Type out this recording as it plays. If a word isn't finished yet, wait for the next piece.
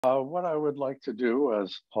What I would like to do,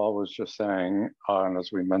 as Paul was just saying, and as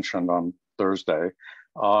we mentioned on Thursday,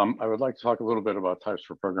 I would like to talk a little bit about types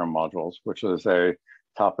for program modules, which is a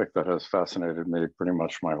topic that has fascinated me pretty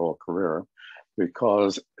much my whole career,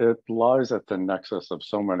 because it lies at the nexus of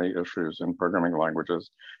so many issues in programming languages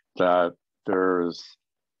that there's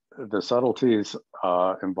the subtleties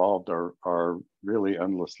involved are really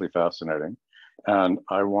endlessly fascinating, and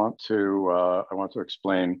I want to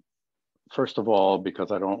explain. First of all,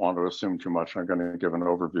 because I don't want to assume too much, I'm going to give an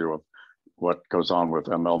overview of what goes on with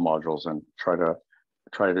ML modules and try to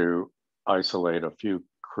isolate a few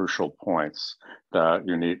crucial points that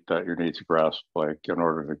you need to grasp, like in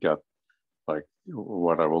order to get like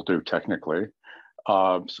what I will do technically.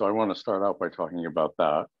 So I want to start out by talking about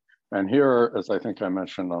that. And here, as I think I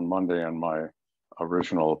mentioned on Monday in my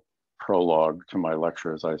original prologue to my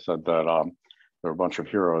lectures, I said that there are a bunch of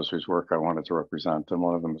heroes whose work I wanted to represent, and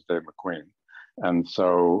one of them is Dave McQueen. And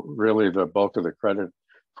so really the bulk of the credit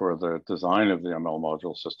for the design of the ML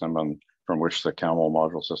module system, and from which the CAML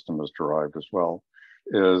module system is derived as well,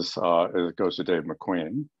 is it goes to Dave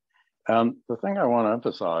McQueen. And the thing I want to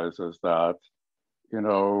emphasize is that, is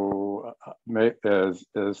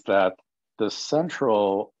that the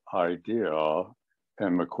central idea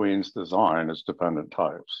in McQueen's design is dependent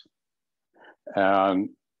types. And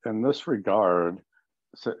in this regard,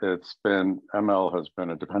 ML has been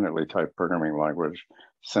a dependently typed programming language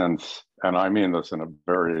since, and I mean this in a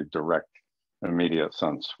very direct, immediate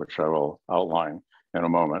sense, which I will outline in a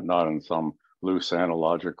moment, not in some loose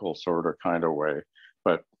analogical sort of kind of way,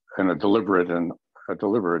 but in a deliberate and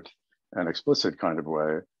explicit kind of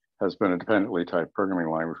way, has been a dependently typed programming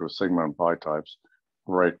language with sigma and pi types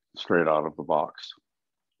right straight out of the box.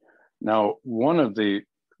 Now, one of the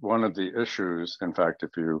issues, in fact,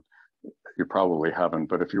 if you probably haven't,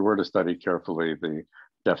 but if you were to study carefully the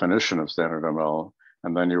definition of standard ML,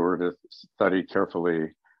 and then you were to study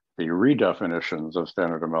carefully the redefinitions of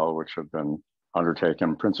standard ML, which have been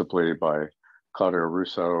undertaken principally by Claudio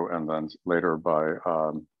Russo and then later by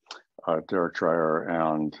Derek Dreyer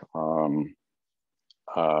and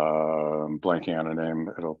blanking on a name,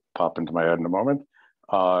 it'll pop into my head in a moment,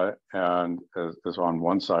 and is on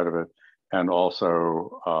one side of it, and also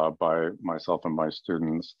by myself and my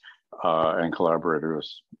students and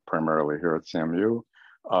collaborators, primarily here at CMU,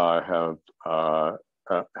 have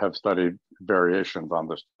studied variations on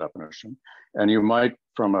this definition. And you might,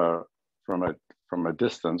 from a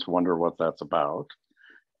distance, wonder what that's about.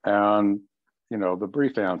 And the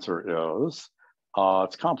brief answer is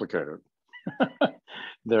it's complicated.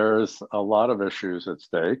 There's a lot of issues at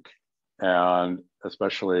stake. And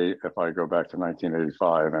especially if I go back to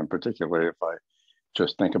 1985, and particularly if I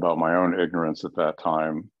just think about my own ignorance at that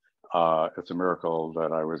time, it's a miracle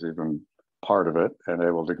that I was even part of it and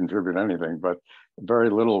able to contribute anything, but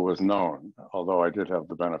very little was known, although I did have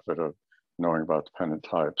the benefit of knowing about dependent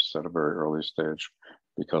types at a very early stage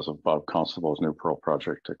because of Bob Constable's New Perl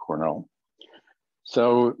project at Cornell.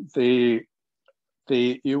 So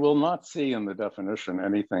you will not see in the definition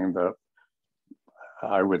anything that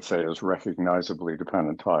I would say is recognizably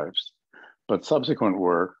dependent types, but subsequent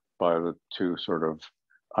work by the two sort of,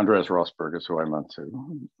 Andreas Rosberg is who I meant to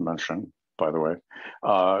mention, by the way.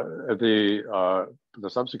 The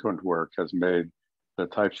subsequent work has made the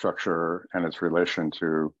type structure and its relation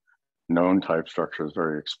to known type structures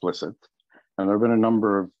very explicit. And there have been a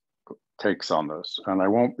number of takes on this, and I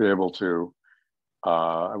won't be able to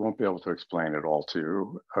explain it all to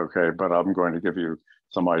you, okay? But I'm going to give you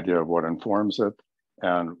some idea of what informs it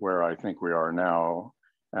and where I think we are now.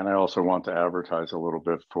 And I also want to advertise a little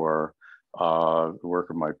bit for the work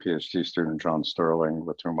of my PhD student, John Sterling,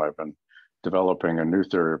 with whom I've been developing a new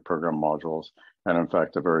theory of program modules, and in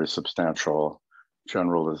fact, a very substantial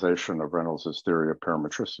generalization of Reynolds' theory of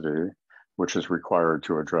parametricity, which is required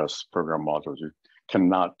to address program modules. You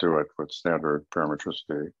cannot do it with standard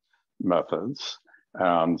parametricity methods.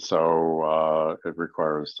 And so it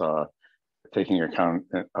requires taking account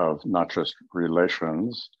of not just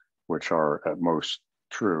relations, which are at most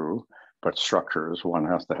true, but structures. One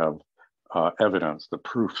has to have evidence, the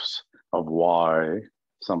proofs of why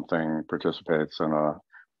something participates in a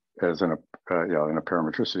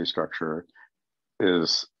parametricity structure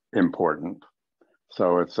is important.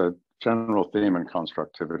 So it's a general theme in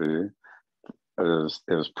constructivity is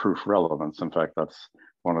proof relevance. In fact, that's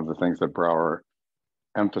one of the things that Brouwer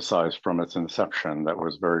emphasized from its inception that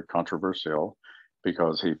was very controversial,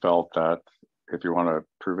 because he felt that if you want to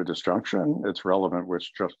prove a disjunction, it's relevant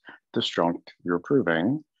which just disjunct you're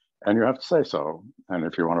proving, and you have to say so. And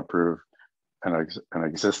if you want to prove an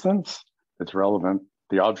existence, it's relevant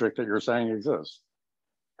the object that you're saying exists.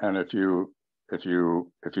 And if you if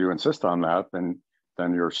you insist on that, then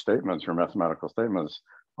your statements, your mathematical statements,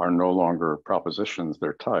 are no longer propositions,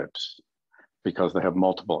 they're types, because they have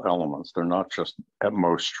multiple elements. They're not just at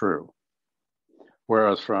most true.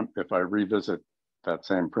 Whereas if I revisit that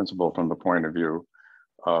same principle from the point of view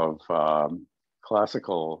of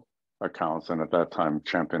classical accounts, and at that time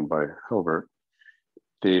championed by Hilbert,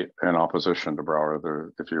 in opposition to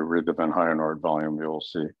Brouwer, if you read the Van Heijenoord volume, you'll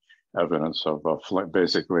see evidence of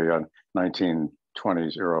basically a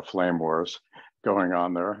 1920s era flame wars going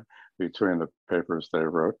on there between the papers they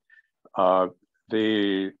wrote.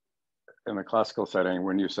 In the classical setting,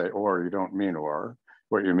 when you say or, you don't mean or.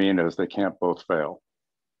 What you mean is they can't both fail.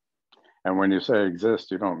 And when you say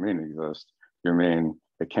exist, you don't mean exist. You mean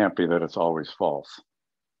it can't be that it's always false.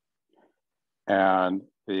 And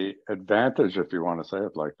the advantage, if you want to say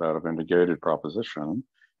it like that, of a negated proposition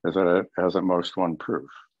is that it has at most one proof.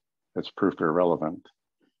 It's proof irrelevant.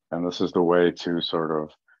 And this is the way to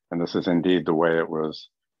and this is indeed the way it was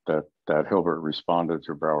that Hilbert responded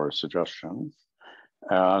to Brouwer's suggestions.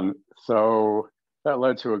 And so that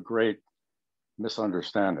led to a great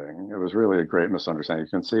misunderstanding. It was really a great misunderstanding. You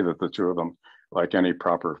can see that the two of them, like any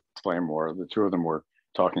proper flame war, the two of them were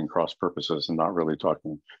talking cross purposes and not really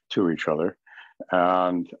talking to each other.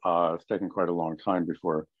 And it's taken quite a long time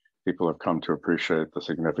before people have come to appreciate the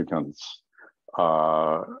significance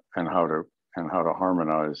and how to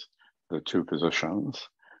harmonize the two positions.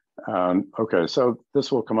 And okay, so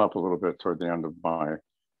this will come up a little bit toward the end of my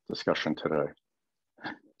discussion today.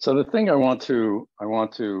 So the thing I want to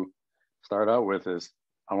start out with is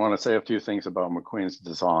I want to say a few things about McQueen's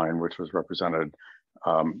design, which was represented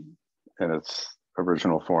in its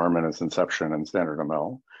original form and its inception in Standard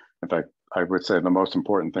ML. In fact, I would say the most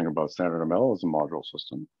important thing about Standard ML is the module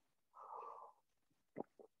system.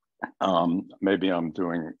 Maybe I'm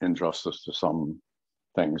doing injustice to some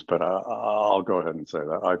things, but I'll go ahead and say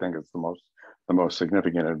that. I think it's the most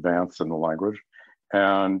significant advance in the language.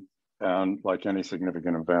 And like any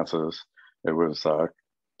significant advances, it was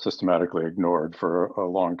systematically ignored for a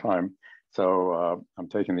long time. So I'm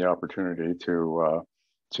taking the opportunity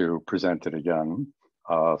to present it again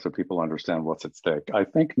so people understand what's at stake. I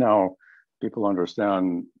think now people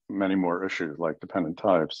understand many more issues like dependent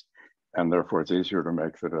types, and therefore it's easier to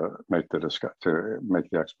make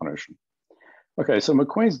the explanation. Okay, so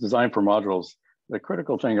McQueen's design for modules, the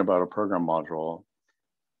critical thing about a program module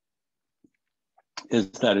is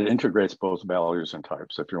that it integrates both values and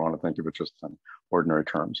types, if you want to think of it just in ordinary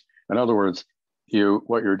terms. In other words,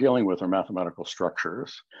 what you're dealing with are mathematical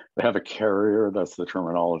structures. They have a carrier, that's the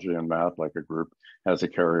terminology in math, like a group has a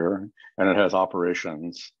carrier, and it has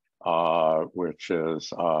operations, which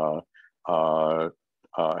is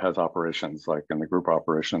has operations like in the group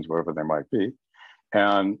operations, whatever they might be.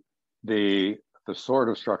 And the sort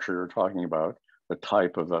of structure you're talking about, the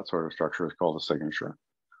type of that sort of structure is called a signature.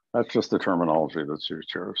 That's just the terminology that's used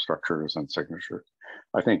here, structures and signatures.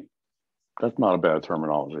 I think that's not a bad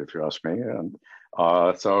terminology if you ask me. And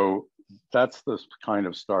so that's this kind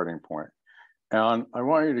of starting point. And I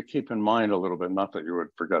want you to keep in mind a little bit, not that you would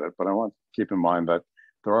forget it, but I want to keep in mind that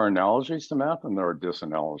there are analogies to math and there are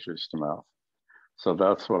disanalogies to math. So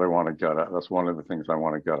that's what I want to get at. That's one of the things I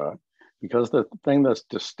want to get at. Because the thing that's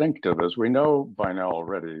distinctive is we know by now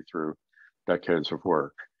already through decades of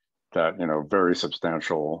work that very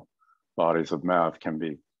substantial bodies of math can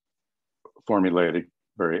be formulated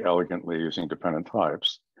very elegantly using dependent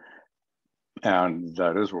types. And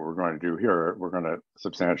that is what we're going to do here. We're going to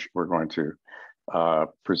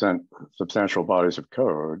present substantial bodies of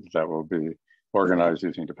code that will be organized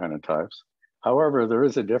using dependent types. However, there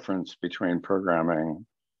is a difference between programming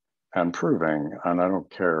and proving, and I don't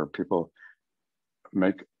care. People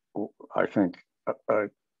make, I think, a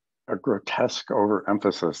grotesque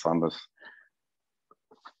overemphasis on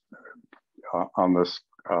this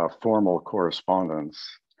formal correspondence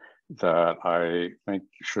that I think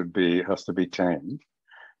has to be tamed.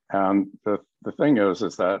 And the thing is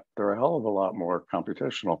that there are a hell of a lot more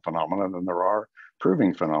computational phenomena than there are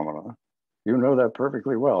proving phenomena. You know that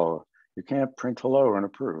perfectly well. You can't print hello in a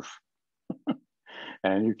proof.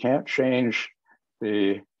 And you can't change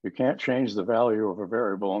the value of a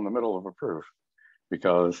variable in the middle of a proof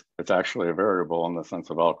because it's actually a variable in the sense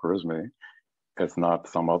of algorithmy. It's not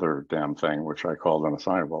some other damn thing, which I called an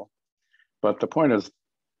assignable. But the point is,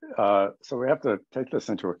 so we have to take this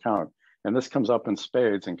into account. And this comes up in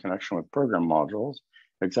spades in connection with program modules,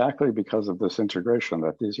 exactly because of this integration,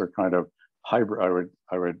 that these are kind of hybrid.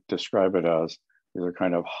 I would describe it as these are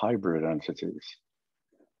kind of hybrid entities.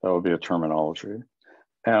 That would be a terminology.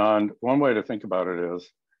 And one way to think about it is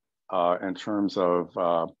in terms of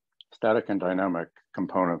static and dynamic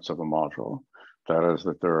components of a module. That is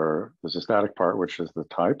that there's a static part, which is the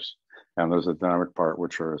types, and there's a dynamic part,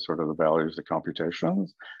 which are sort of the values, the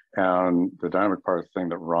computations. And the dynamic part is the thing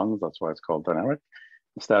that runs, that's why it's called dynamic.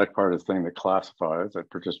 The static part is the thing that classifies, that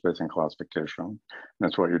participates in classification. And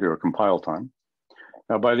that's what you do at compile time.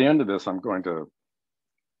 Now, by the end of this, I'm going to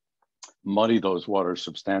muddy those waters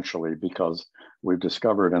substantially because we've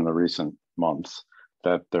discovered in the recent months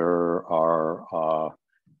that there are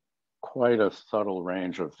quite a subtle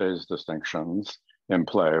range of phase distinctions in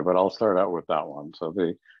play, but I'll start out with that one. So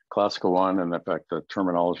the classical one, and in fact, the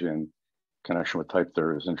terminology in connection with type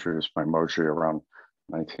theory was introduced by Moji around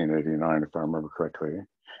 1989, if I remember correctly,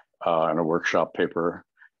 in a workshop paper.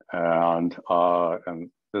 And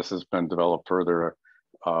this has been developed further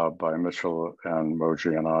by Mitchell and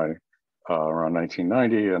Moji and I around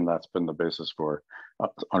 1990, and that's been the basis for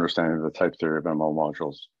understanding the type theory of ML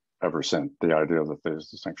modules ever since. The idea of the phase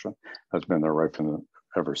distinction has been there right from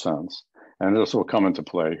ever since. And this will come into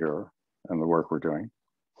play here in the work we're doing.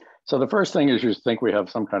 So the first thing is you think we have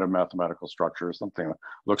some kind of mathematical structure, something that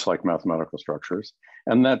looks like mathematical structures,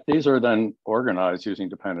 and that these are then organized using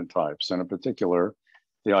dependent types. And in particular,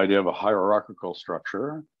 the idea of a hierarchical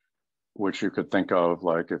structure, which you could think of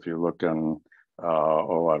like if you look in,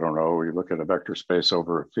 I don't know, you look at a vector space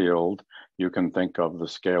over a field, you can think of the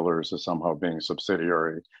scalars as somehow being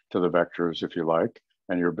subsidiary to the vectors, if you like,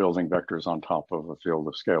 and you're building vectors on top of a field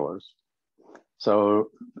of scalars. So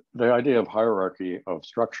the idea of hierarchy of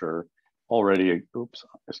structure already,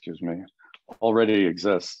 already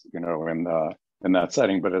exists, you know, in that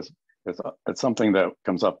setting, but it's something that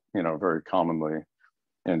comes up, you know, very commonly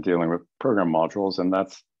in dealing with program modules, and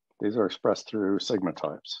these are expressed through sigma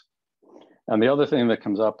types. And the other thing that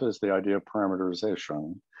comes up is the idea of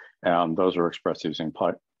parameterization, and those are expressed using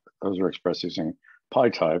pi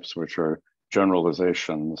types, which are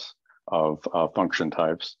generalizations of function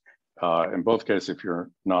types. In both cases, if you're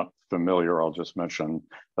not familiar, I'll just mention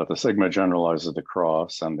that the sigma generalizes the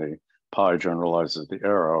cross and the pi generalizes the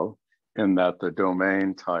arrow, in that the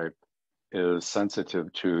domain type is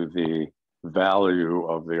sensitive to the value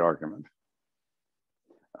of the argument.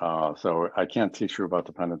 So I can't teach you about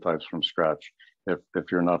dependent types from scratch.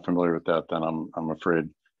 If you're not familiar with that, then I'm afraid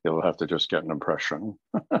you'll have to just get an impression.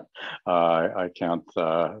 I can't,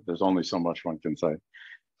 there's only so much one can say.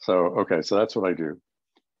 So, okay, so that's what I do.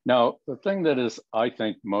 Now, the thing that is, I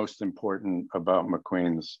think, most important about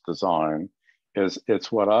McQueen's design is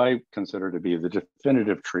it's what I consider to be the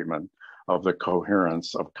definitive treatment of the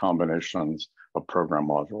coherence of combinations of program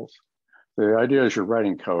modules. The idea is you're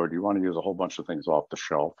writing code, you want to use a whole bunch of things off the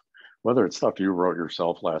shelf, whether it's stuff you wrote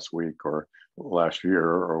yourself last week or last year,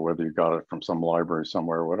 or whether you got it from some library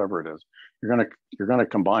somewhere, whatever it is, you're gonna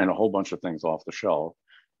combine a whole bunch of things off the shelf,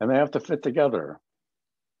 and they have to fit together.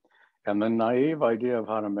 And the naive idea of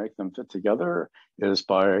how to make them fit together is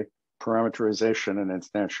by parameterization and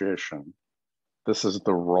instantiation. This is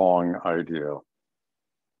the wrong idea.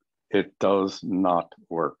 It does not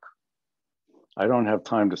work. I don't have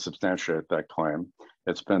time to substantiate that claim.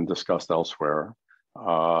 It's been discussed elsewhere,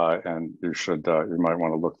 and you might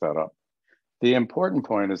want to look that up. The important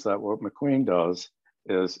point is that what McQueen does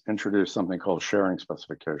is introduce something called sharing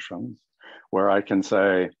specifications, where I can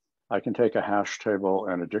say, I can take a hash table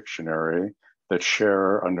and a dictionary that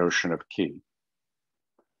share a notion of key.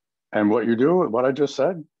 And what you do, what I just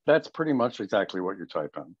said, that's pretty much exactly what you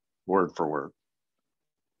type in, word for word.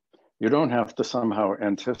 You don't have to somehow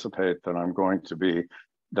anticipate that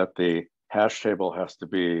that the hash table has to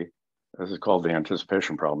be, as it's called, the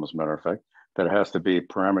anticipation problem, as a matter of fact, that it has to be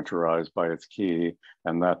parameterized by its key,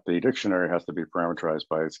 and that the dictionary has to be parameterized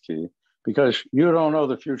by its key, because you don't know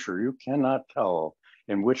the future. You cannot tell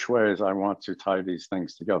in which ways I want to tie these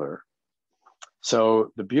things together.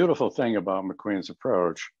 So the beautiful thing about McQueen's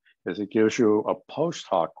approach is it gives you a post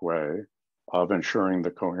hoc way of ensuring the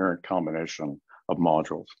coherent combination of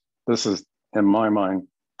modules. This is, in my mind,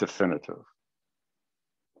 definitive.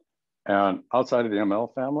 And outside of the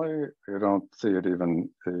ML family, you don't see it even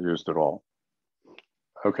used at all.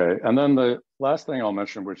 Okay, and then the last thing I'll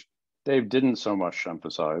mention, which Dave didn't so much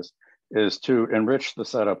emphasize, is to enrich the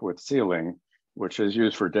setup with sealing, which is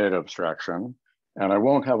used for data abstraction. And I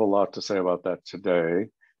won't have a lot to say about that today,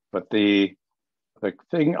 but the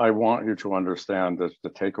thing I want you to understand, as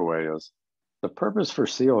the takeaway is, the purpose for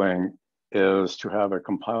sealing is to have a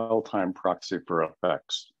compile time proxy for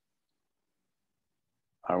effects.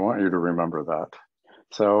 I want you to remember that.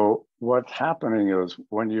 So what's happening is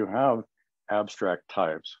when you have abstract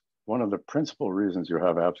types, one of the principal reasons you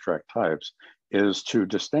have abstract types is to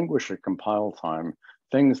distinguish at compile time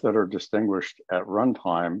things that are distinguished at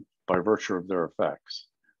runtime by virtue of their effects.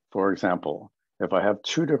 For example, if I have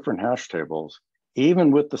two different hash tables,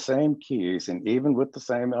 even with the same keys and even with the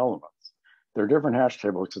same elements. They're different hash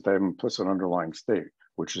tables because they have implicit underlying state,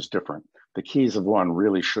 which is different. The keys of one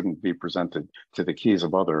really shouldn't be presented to the keys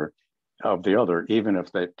of the other, even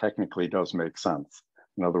if they technically does make sense.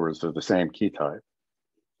 In other words, they're the same key type.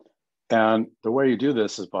 And the way you do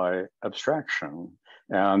this is by abstraction.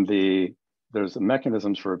 And there's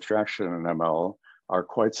mechanisms for abstraction in ML are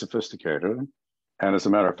quite sophisticated. And as a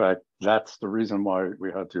matter of fact, that's the reason why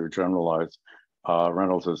we had to generalize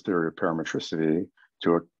Reynolds' theory of parametricity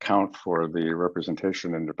to account for the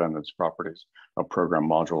representation independence properties of program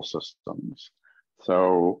module systems.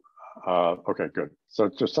 So, okay, good. So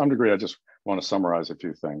to some degree, I just want to summarize a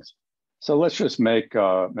few things. So let's just make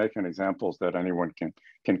an examples that anyone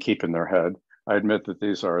can keep in their head. I admit that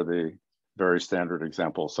these are the very standard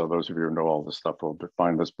examples. So those of you who know all this stuff will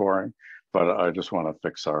find this boring, but I just want to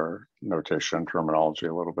fix our notation terminology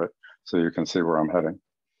a little bit so you can see where I'm heading.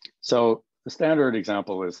 So the standard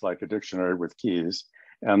example is like a dictionary with keys.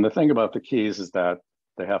 And the thing about the keys is that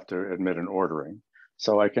they have to admit an ordering.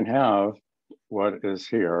 So I can have what is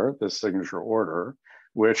here, this signature order,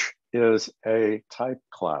 which is a type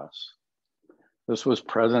class. This was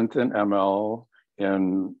present in ML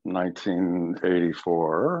in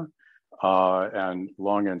 1984 and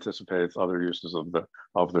long anticipates other uses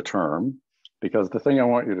of the term. Because the thing I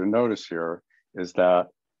want you to notice here is that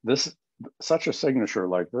such a signature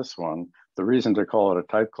like this one, the reason to call it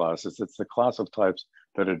a type class is it's the class of types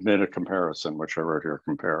that admit a comparison, which I wrote here,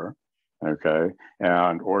 compare, okay?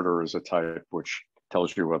 And order is a type which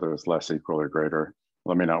tells you whether it's less, equal, or greater.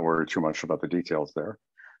 Let me not worry too much about the details there.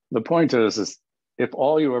 The point is if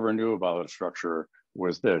all you ever knew about a structure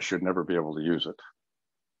was this, you'd never be able to use it.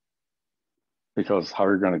 Because how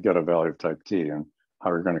are you going to get a value of type T and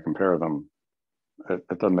how are you going to compare them?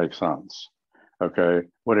 It doesn't make sense. Okay,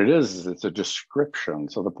 what it is it's a description.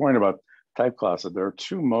 So the point about type classes, there are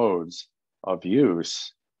two modes of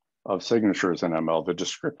use of signatures in ML, the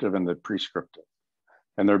descriptive and the prescriptive.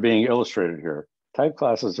 And they're being illustrated here. Type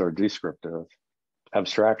classes are descriptive,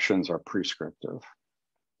 abstractions are prescriptive.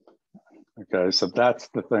 Okay, so that's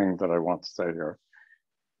the thing that I want to say here.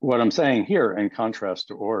 What I'm saying here, in contrast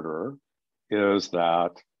to order, is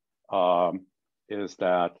that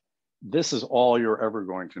this is all you're ever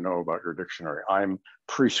going to know about your dictionary. I'm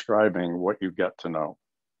prescribing what you get to know.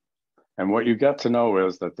 And what you get to know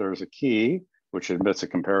is that there's a key, which admits a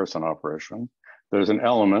comparison operation. There's an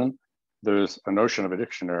element, there's a notion of a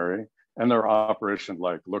dictionary, and there are operations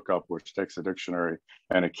like lookup, which takes a dictionary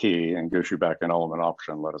and a key and gives you back an element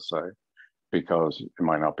option, let us say, because it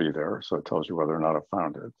might not be there. So it tells you whether or not I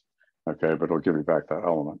found it. Okay, but it'll give you back that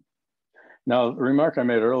element. Now, the remark I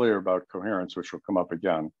made earlier about coherence, which will come up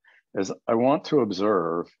again, is I want to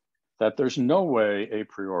observe that there's no way a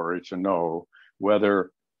priori to know whether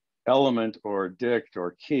element or dict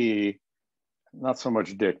or key, not so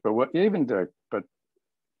much dict, but even dict, but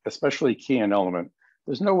especially key and element,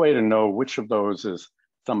 there's no way to know which of those is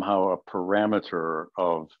somehow a parameter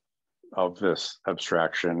of this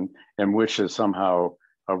abstraction and which is somehow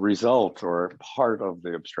a result or part of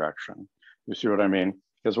the abstraction. You see what I mean?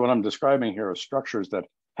 Because what I'm describing here are structures that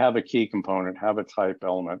have a key component, have a type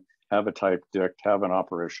element, have a type dict, have an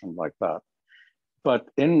operation like that. But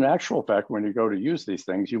in actual fact, when you go to use these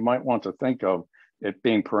things, you might want to think of it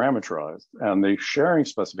being parameterized. And the sharing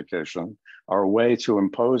specifications are a way to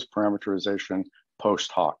impose parameterization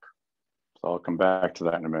post hoc. So I'll come back to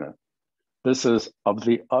that in a minute. This is of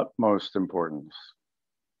the utmost importance.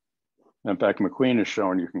 In fact, McQueen has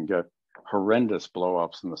shown you can get horrendous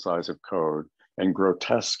blow-ups in the size of code and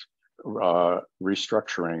grotesque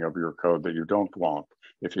restructuring of your code that you don't want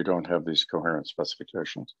if you don't have these coherent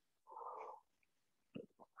specifications.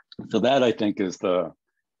 So that, I think, is the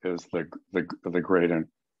great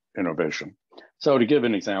innovation. So to give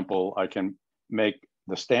an example, I can make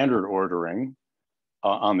the standard ordering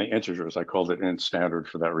on the integers. I called it int standard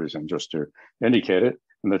for that reason, just to indicate it.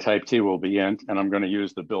 And the type T will be int, and I'm going to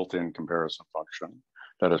use the built-in comparison function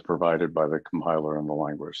that is provided by the compiler in the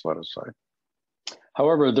language, let us say.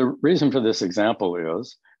 However, the reason for this example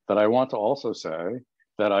is that I want to also say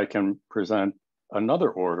that I can present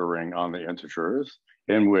another ordering on the integers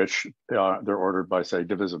in which they're ordered by, say,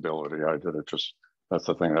 divisibility. I did it just, that's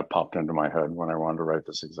the thing that popped into my head when I wanted to write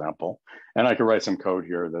this example. And I could write some code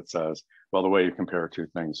here that says, well, the way you compare two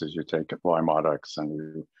things is you take y mod x and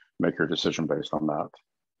you make your decision based on that.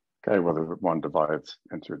 Okay, whether one divides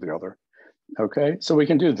into the other. Okay, so we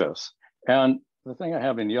can do this. And the thing I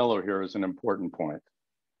have in yellow here is an important point.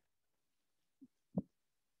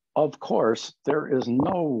 Of course, there is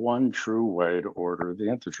no one true way to order the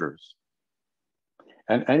integers.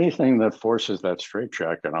 And anything that forces that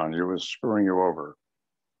straitjacket on you is screwing you over.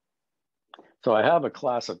 So I have a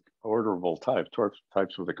class of orderable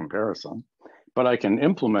types with a comparison, but I can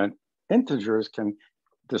implement integers can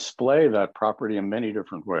display that property in many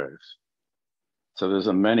different ways. So there's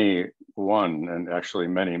a many one and actually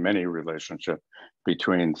many relationship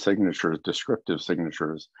between signatures, descriptive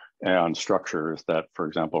signatures, and structures that, for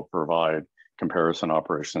example, provide comparison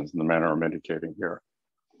operations in the manner I'm indicating here.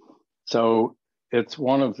 So it's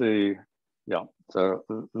one of the, yeah, so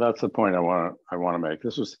that's the point I want to make.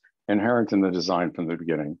 This was inherent in the design from the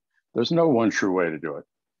beginning. There's no one true way to do it.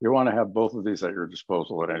 You want to have both of these at your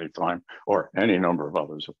disposal at any time, or any number of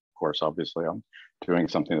others, of course. Obviously, I'm doing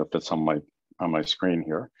something that fits on my screen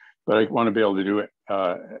here, but I want to be able to do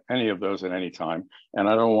any of those at any time. And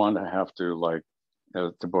I don't want to have to, like,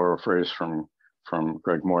 to borrow a phrase from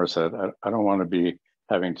Greg Morrison, I don't want to be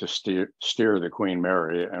having to steer the Queen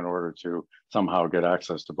Mary in order to somehow get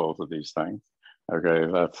access to both of these things.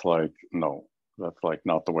 Okay, that's like, no, that's like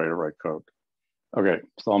not the way to write code. Okay,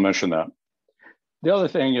 so I'll mention that. The other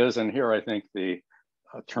thing is, and here I think the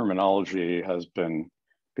terminology has been,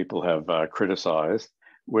 people have criticized,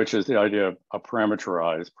 which is the idea of a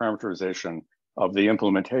parameterization of the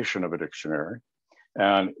implementation of a dictionary.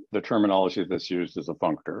 And the terminology that's used is a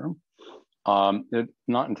functor. It's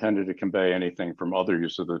not intended to convey anything from other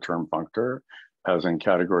use of the term functor, as in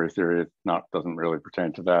category theory, it doesn't really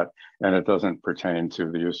pertain to that. And it doesn't pertain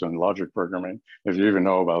to the use in logic programming. If you even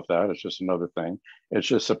know about that, it's just another thing. It's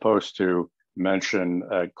just supposed to mention,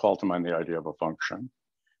 call to mind the idea of a function.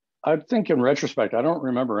 I think in retrospect, I don't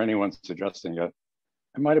remember anyone suggesting it.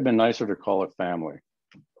 It might've been nicer to call it family.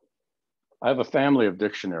 I have a family of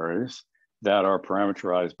dictionaries that are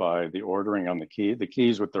parameterized by the ordering on the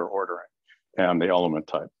keys with their ordering and the element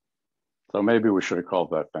type. So maybe we should have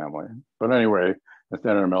called that family. But anyway,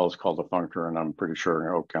 NML is called a functor, and I'm pretty sure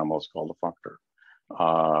OPLSS is called a functor.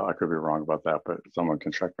 I could be wrong about that, but someone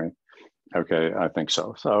can check me. Okay, I think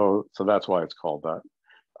so. So that's why it's called that.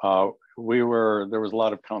 There was a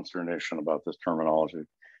lot of consternation about this terminology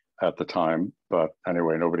at the time, but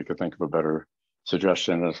anyway, nobody could think of a better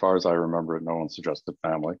suggestion. As far as I remember it, no one suggested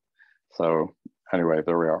family. So anyway,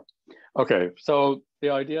 there we are. Okay, so the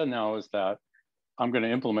idea now is that I'm going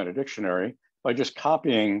to implement a dictionary by just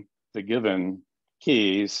copying the given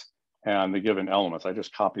keys and the given elements. I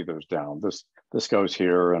just copy those down. This goes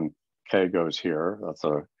here and K goes here. That's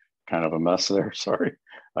a kind of a mess there. Sorry,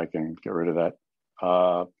 I can get rid of that.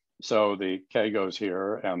 So the K goes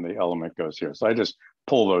here and the element goes here. So I just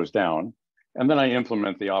pull those down and then I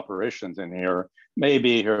implement the operations in here.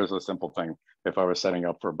 Maybe here's a simple thing. If I was setting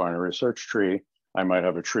up for a binary search tree, I might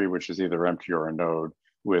have a tree which is either empty or a node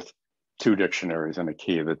with two dictionaries and a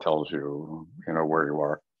key that tells you, where you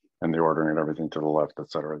are and the ordering and everything to the left,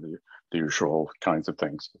 et cetera, the usual kinds of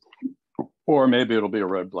things. Or maybe it'll be a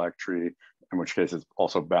red-black tree, in which case it's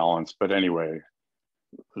also balanced. But anyway,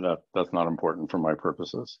 that's not important for my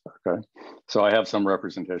purposes, okay? So I have some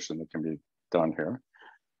representation that can be done here.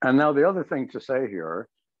 And now the other thing to say here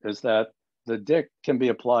is that the dict can be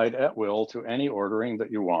applied at will to any ordering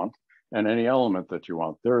that you want and any element that you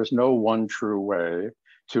want. There is no one true way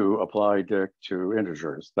to apply dict to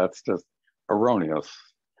integers. That's just erroneous.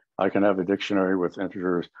 I can have a dictionary with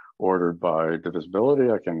integers ordered by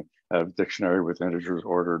divisibility. I can have a dictionary with integers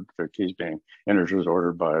ordered, the keys being integers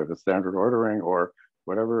ordered by the standard ordering, or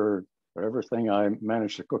whatever thing I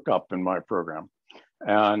managed to cook up in my program.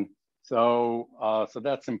 And so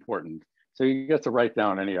that's important. So you get to write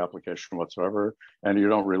down any application whatsoever, and you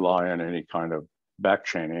don't rely on any kind of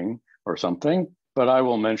backchaining or something. But I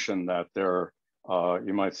will mention that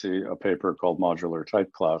you might see a paper called Modular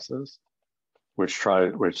Type Classes, which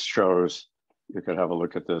shows, you could have a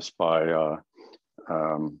look at this by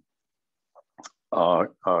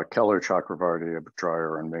Keller, Chakravarty,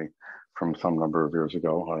 Dreyer, and me from some number of years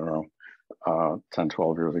ago. I don't know, 10,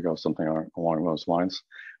 12 years ago, something along those lines.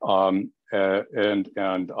 And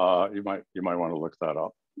you might want to look that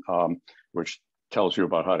up, which tells you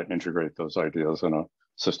about how to integrate those ideas in a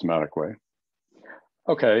systematic way.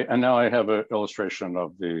 Okay, and now I have an illustration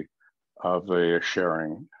of the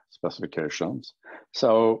sharing specifications.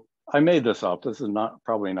 So I made this up. This is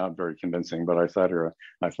probably not very convincing, but I sat here,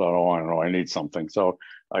 I thought, oh, I don't know, I need something. So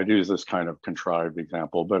I use this kind of contrived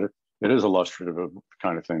example, but it is illustrative of the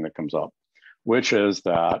kind of thing that comes up, which is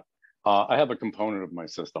that I have a component of my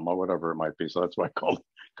system, or whatever it might be. So that's why I call it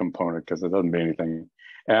component, because it doesn't mean anything.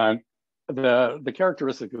 And the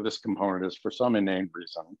characteristic of this component is, for some inane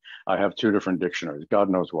reason, I have two different dictionaries. God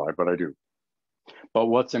knows why, but I do. But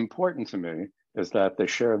what's important to me is that they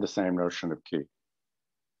share the same notion of key.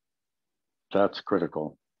 That's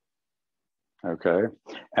critical. Okay,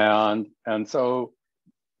 and so,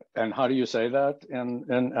 and how do you say that in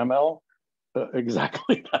ML?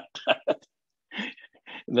 Exactly that.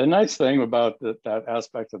 The nice thing about that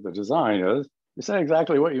aspect of the design is you say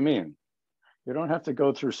exactly what you mean. You don't have to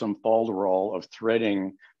go through some falderall of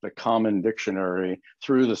threading the common dictionary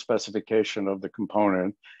through the specification of the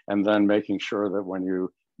component and then making sure that when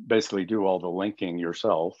you basically do all the linking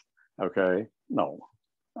yourself, okay? No,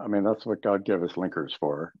 I mean, that's what God gave us linkers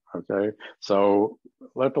for, okay? So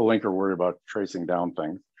let the linker worry about tracing down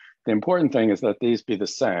things. The important thing is that these be the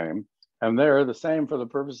same, and they're the same for the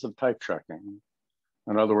purpose of type checking.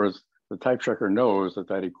 In other words, the type checker knows that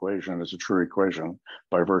that equation is a true equation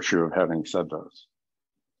by virtue of having said those.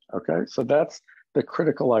 Okay, so that's the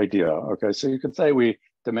critical idea. Okay, so you could say we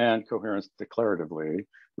demand coherence declaratively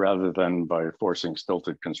rather than by forcing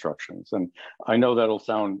stilted constructions. And I know that'll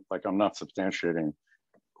sound like I'm not substantiating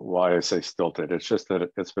why I say stilted. It's just that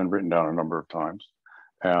it's been written down a number of times.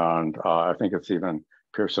 And I think it's even,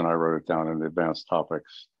 Pierce and I wrote it down in the advanced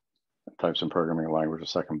topics, types and programming language, the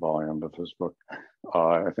second volume of his book.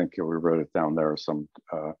 I think we wrote it down there, some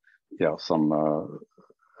a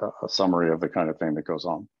summary of the kind of thing that goes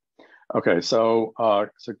on. Okay, so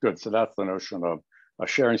good. So that's the notion of a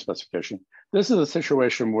sharing specification. This is a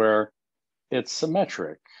situation where it's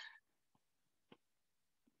symmetric.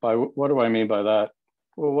 By what do I mean by that?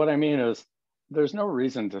 Well, what I mean is there's no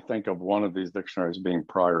reason to think of one of these dictionaries being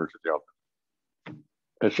prior to the other.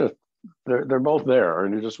 It's just they're both there,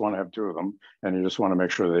 and you just want to have two of them, and you just want to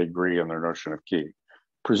make sure they agree on their notion of key.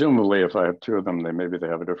 Presumably, if I have two of them, maybe they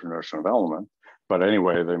have a different notion of element, but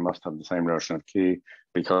anyway, they must have the same notion of key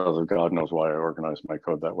because of God knows why I organized my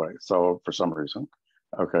code that way. So for some reason,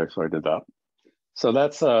 okay, so I did that. So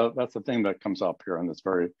that's the thing that comes up here, and it's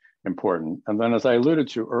very important. And then, as I alluded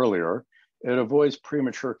to earlier, it avoids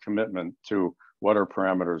premature commitment to what are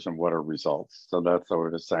parameters and what are results. So that's what I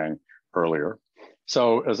was saying earlier.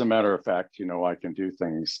 So as a matter of fact, I can do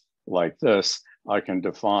things like this. I can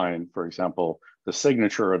define, for example, the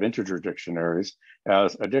signature of integer dictionaries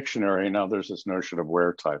as a dictionary. Now there's this notion of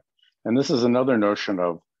where type. And this is another notion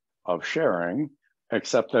of sharing,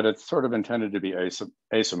 except that it's sort of intended to be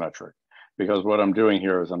asymmetric. Because what I'm doing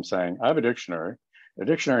here is I'm saying, I have a dictionary. The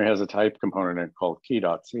dictionary has a type component called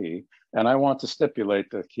key.t, and I want to stipulate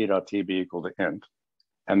that key.t be equal to int.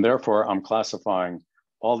 And therefore, I'm classifying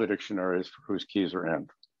all the dictionaries whose keys are int.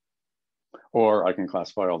 Or I can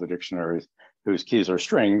classify all the dictionaries whose keys are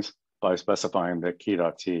strings by specifying that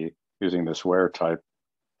key.t using this where type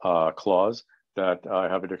clause that I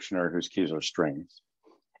have a dictionary whose keys are strings.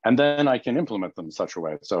 And then I can implement them in such a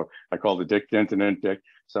way. So I call the dict int and int dict.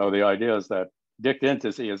 So the idea is that dict int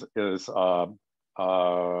is what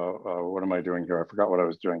am I doing here? I forgot what I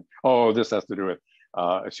was doing. Oh, this has to do with,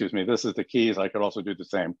 excuse me, this is the keys. I could also do the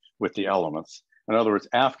same with the elements. In other words,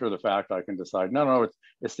 after the fact, I can decide, no,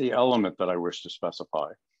 it's the element that I wish to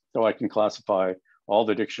specify. So I can classify all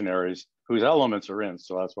the dictionaries whose elements are in.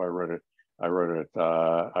 So that's why I wrote it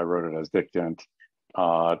as dict int,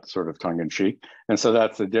 sort of tongue in cheek. And so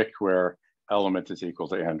that's the dict where element is equal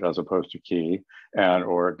to int as opposed to key, and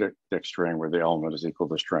or dict string where the element is equal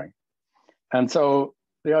to string. And so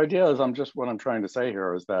the idea is what I'm trying to say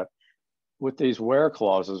here is that with these where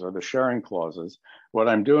clauses or the sharing clauses, what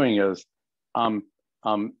I'm doing is I'm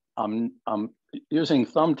using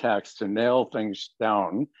thumbtacks to nail things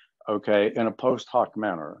down, okay, in a post hoc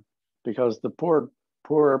manner, because the poor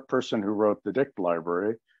person who wrote the dict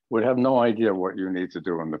library would have no idea what you need to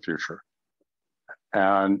do in the future.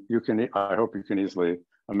 And I hope you can easily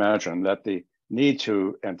imagine that the need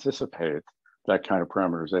to anticipate that kind of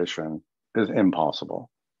parameterization is impossible.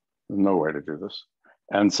 There's no way to do this.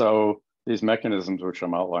 And so these mechanisms, which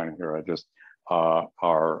I'm outlining here, I just are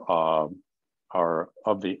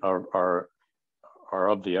of the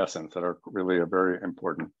essence, that are really a very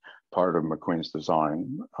important part of McQueen's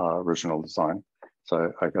design, original design.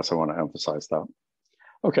 So I guess I want to emphasize that.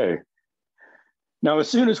 Okay. Now, as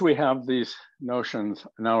soon as we have these notions,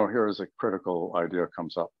 now here's a critical idea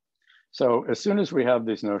comes up. So as soon as we have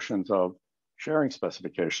these notions of sharing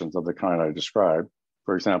specifications of the kind I described,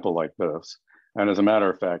 for example, like this, and as a matter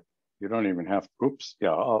of fact, you don't even have,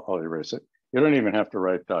 I'll erase it. You don't even have to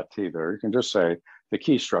write .t there. You can just say the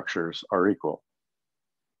key structures are equal.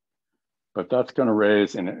 But that's going to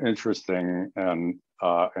raise an interesting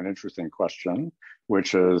question,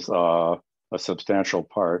 which is a substantial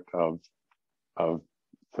part of the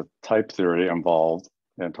type theory involved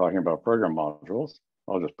in talking about program modules.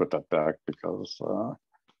 I'll just put that back because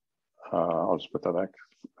I'll just put that back.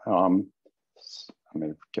 Let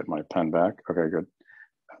me get my pen back. Okay, good.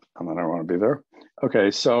 And then I want to be there.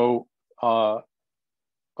 Okay, so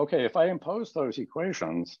okay, if I impose those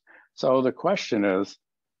equations, so the question is,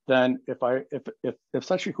 then if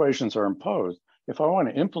such equations are imposed, if I want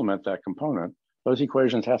to implement that component, those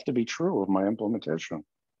equations have to be true of my implementation.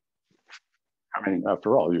 I mean,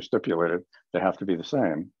 after all, you stipulated they have to be the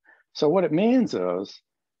same. So what it means is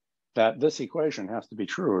that this equation has to be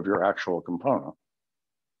true of your actual component.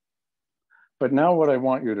 But now what I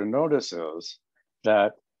want you to notice is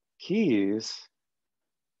that these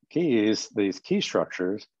key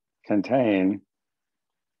structures contain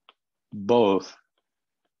both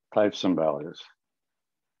types and values,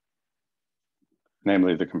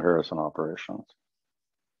 namely the comparison operations.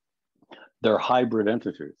 They're hybrid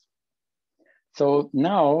entities. So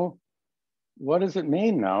now, what does it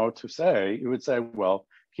mean now to say, you would say, well,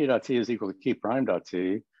 key.t is equal to key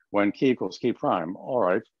prime.t when key equals key prime. All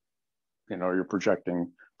right, you know, you're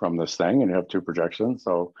projecting from this thing and you have two projections.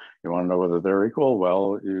 So you want to know whether they're equal?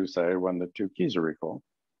 Well, you say when the two keys are equal.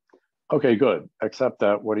 Okay, good, except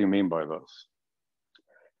that, what do you mean by this?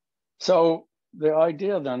 So the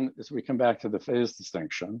idea then is we come back to the phase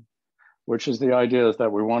distinction, which is the idea is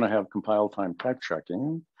that we want to have compile time type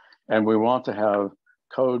checking, and we want to have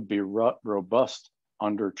code be robust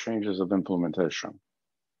under changes of implementation.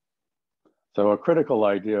 So a critical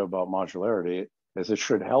idea about modularity is it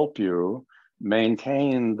should help you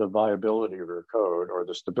maintain the viability of your code or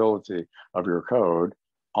the stability of your code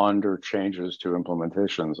under changes to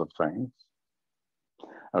implementations of things.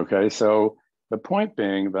 Okay, so the point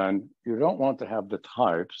being then, you don't want to have the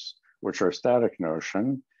types, which are static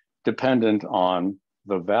notion, dependent on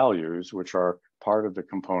the values, which are part of the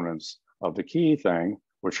components of the key thing,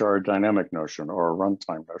 which are a dynamic notion or a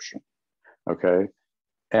runtime notion, okay?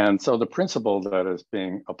 And so the principle that is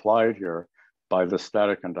being applied here by the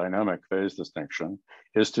static and dynamic phase distinction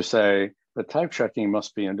is to say the type checking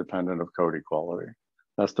must be independent of code equality.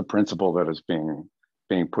 That's the principle that is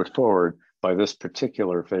being put forward by this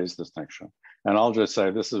particular phase distinction. And I'll just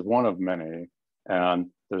say this is one of many,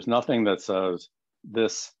 and there's nothing that says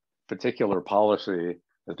this particular policy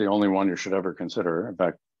is the only one you should ever consider. In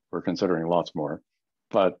fact, we're considering lots more,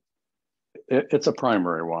 but it's a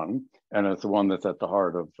primary one, and it's the one that's at the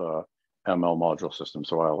heart of ML module system,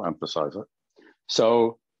 so I'll emphasize it.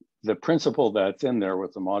 So the principle that's in there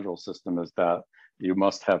with the module system is that you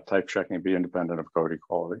must have type checking be independent of code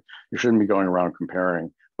equality. You shouldn't be going around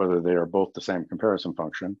comparing whether they are both the same comparison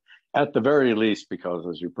function, at the very least, because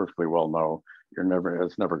as you perfectly well know,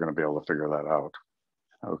 it's never going to be able to figure that out.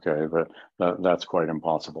 Okay, that's quite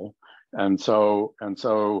impossible. And so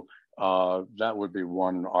that would be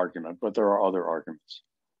one argument, but there are other arguments.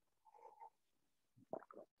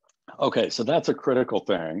 Okay, so that's a critical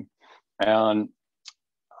thing. And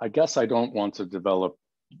I guess I don't want to develop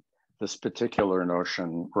this particular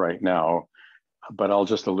notion right now, but I'll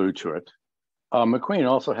just allude to it. McQueen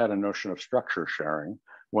also had a notion of structure sharing,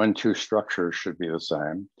 when two structures should be the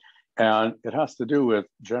same. And it has to do with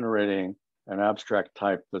generating an abstract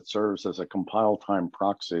type that serves as a compile time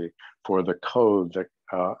proxy for the code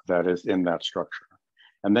that is in that structure.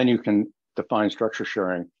 And then you can define structure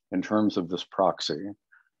sharing in terms of this proxy.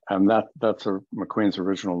 And that's McQueen's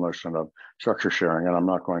original notion of structure sharing. And I'm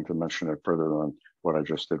not going to mention it further than what I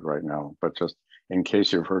just did right now, but just in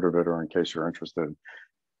case you've heard of it or in case you're interested,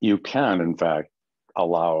 you can, in fact,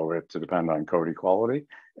 allow it to depend on code equality.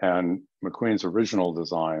 And McQueen's original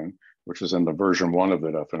design, which is in the version 1 of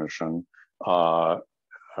the definition,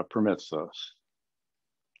 permits this.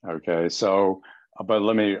 Okay, so, but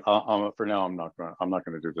let me, for now, I'm not going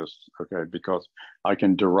to do this, okay, because I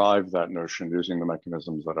can derive that notion using the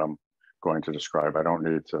mechanisms that I'm going to describe. I don't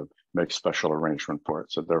need to make special arrangement for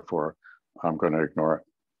it, so therefore, I'm going to ignore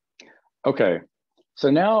it. Okay, so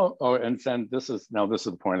now, and then this is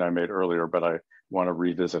the point I made earlier, but I want to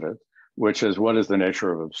revisit it, which is what is the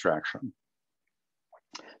nature of abstraction?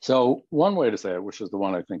 So one way to say it, which is the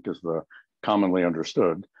one I think is the commonly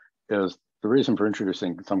understood, is the reason for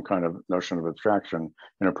introducing some kind of notion of abstraction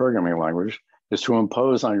in a programming language is to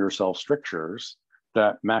impose on yourself strictures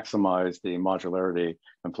that maximize the modularity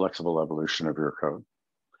and flexible evolution of your code.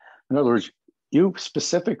 In other words, you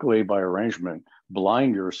specifically, by arrangement,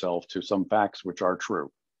 blind yourself to some facts which are true.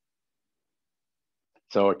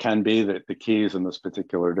 So it can be that the keys in this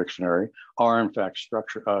particular dictionary are in fact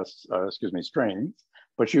strings,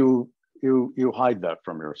 but you hide that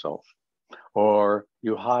from yourself, or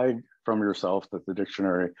you hide from yourself that the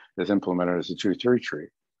dictionary is implemented as a 2-3 tree.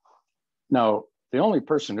 Now, the only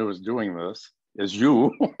person who is doing this is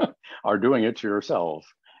you are doing it to yourself.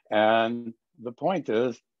 And the point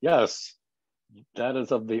is, yes, that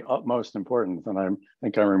is of the utmost importance. And I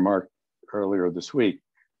think I remarked earlier this week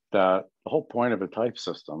that the whole point of a type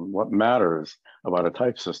system, what matters about a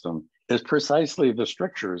type system, is precisely the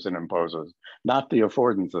strictures it imposes, not the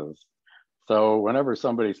affordances. So whenever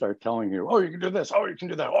somebody starts telling you, oh, you can do this, oh, you can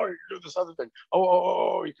do that, oh, you can do this other thing,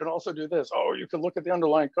 oh, you can also do this, oh, you can look at the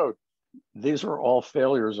underlying code. These are all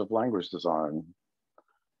failures of language design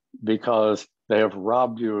because they have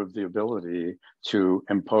robbed you of the ability to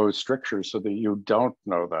impose strictures so that you don't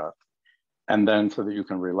know that, and then so that you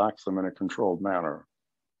can relax them in a controlled manner.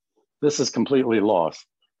 This is completely lost.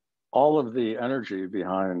 All of the energy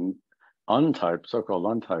behind untyped, so-called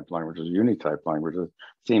untyped languages, unitype languages,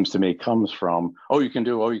 seems to me comes from, oh, you can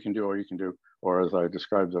do, oh, you can do, oh, you can do, or as I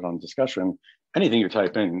described it on discussion, anything you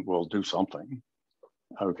type in will do something,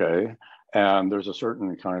 okay? And there's a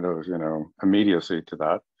certain kind of, immediacy to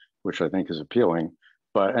that, which I think is appealing,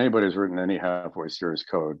 but anybody who's written any halfway serious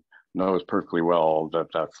code knows perfectly well that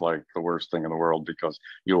that's like the worst thing in the world, because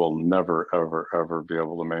you will never, ever, ever be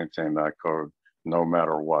able to maintain that code no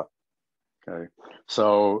matter what. Okay,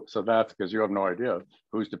 so that's because you have no idea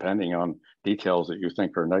who's depending on details that you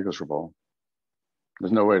think are negligible.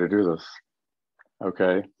 There's no way to do this.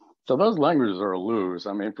 Okay, so those languages are a lose.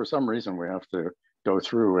 I mean, for some reason, we have to go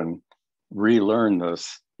through and relearn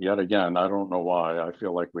this yet again. I don't know why. I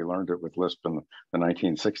feel like we learned it with Lisp in the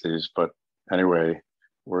 1960s, but anyway,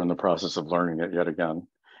 we're in the process of learning it yet again.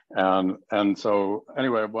 And so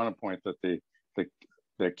anyway, I want to point that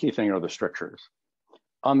the key thing are the strictures.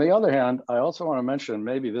 On the other hand, I also want to mention,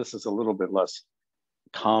 maybe this is a little bit less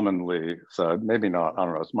commonly said, maybe not, I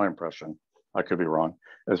don't know, it's my impression, I could be wrong,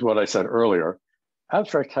 is what I said earlier.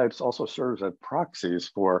 Abstract types also serves as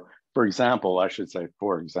proxies for example, I should say,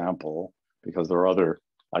 for example, because there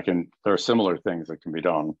are similar things that can be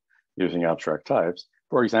done using abstract types.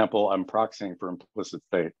 For example, I'm proxying for implicit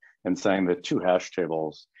state and saying that two hash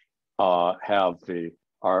tables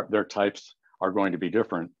their types are going to be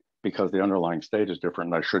different because the underlying state is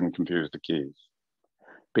different, and I shouldn't confuse the keys.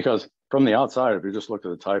 Because from the outside, if you just look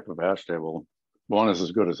at the type of hash table, one is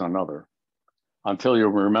as good as another, until you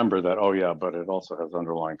remember that, oh yeah, but it also has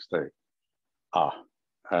underlying state.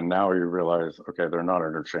 And now you realize, okay, they're not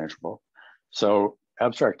interchangeable. So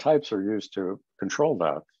abstract types are used to control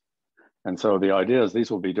that. And so the idea is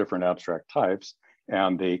these will be different abstract types,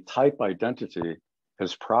 and the type identity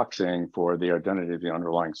is proxying for the identity of the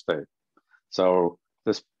underlying state. So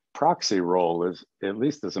this proxy role is at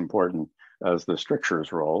least as important as the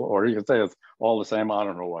strictures role, or you could say it's all the same, I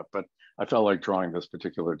don't know what, but I felt like drawing this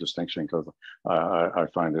particular distinction because I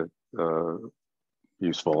find it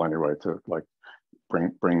useful anyway to like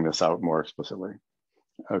bring this out more explicitly.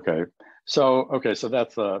 Okay, so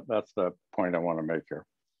that's the point I want to make here.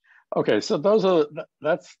 Okay, so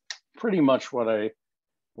that's pretty much what I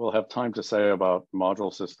will have time to say about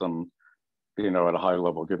module system, at a high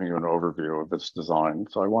level, giving you an overview of its design.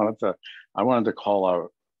 So I wanted to call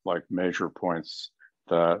out like major points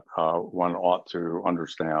that one ought to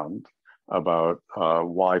understand about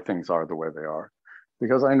why things are the way they are.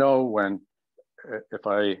 Because I know if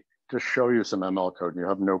I just show you some ML code and you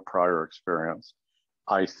have no prior experience,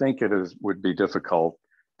 I think would be difficult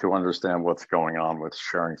to understand what's going on with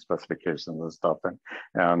sharing specifications and stuff.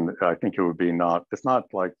 And I think it would be it's not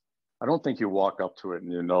like, I don't think you walk up to it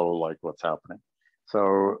and like what's happening.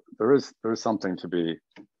 So there's something to be,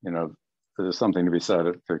 there's something to be said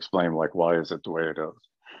to explain like, why is it the way it is?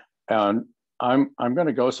 And I'm going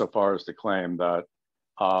to go so far as to claim that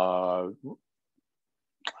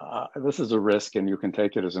this is a risk, and you can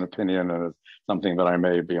take it as an opinion and as something that I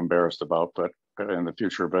may be embarrassed about, but in the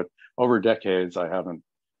future. But over decades, I haven't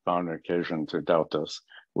found an occasion to doubt this,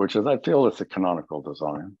 which is I feel it's a canonical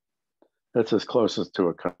design. It's as close as to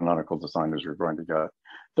a canonical design as you're going to get.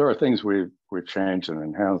 There are things we've changed and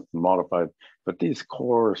enhanced and modified, but these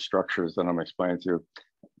core structures that I'm explaining to you,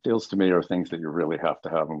 feels to me are things that you really have to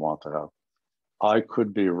have and want to have. I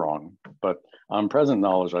could be wrong, but on present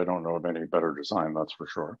knowledge, I don't know of any better design, that's for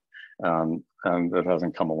sure. And it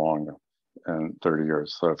hasn't come along in 30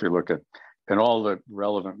 years. So if you look at, and all the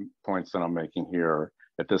relevant points that I'm making here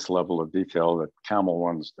at this level of detail, the camel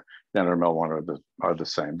ones, the NML one are the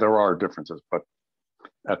same. There are differences, but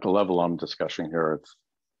at the level I'm discussing here,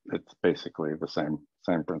 it's basically the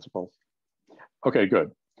same principles. Okay,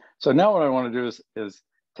 good. So now what I want to do is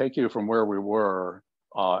take you from where we were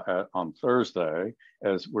on Thursday,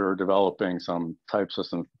 as we're developing some type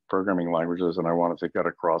system programming languages, and I wanted to get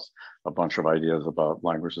across a bunch of ideas about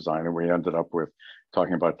language design, and we ended up with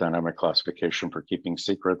talking about dynamic classification for keeping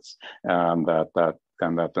secrets, and that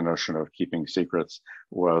the notion of keeping secrets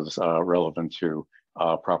was relevant to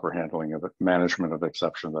proper handling of management of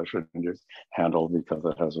exceptions. I shouldn't use handle because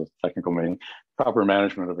it has a technical meaning. Proper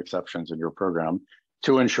management of exceptions in your program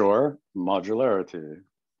to ensure modularity,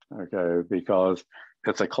 okay, because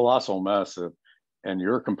it's a colossal mess if in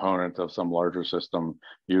your component of some larger system,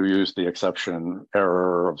 you use the exception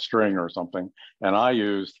error of string or something, and I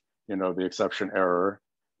used, the exception error.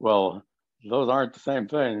 Well, those aren't the same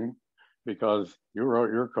thing because you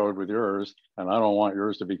wrote your code with yours, and I don't want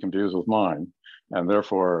yours to be confused with mine. And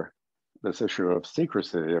therefore, this issue of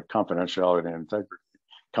secrecy, of confidentiality and integrity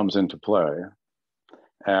comes into play.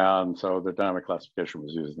 And so the dynamic classification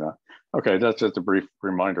was using that. Okay, that's just a brief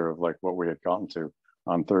reminder of like what we had gotten to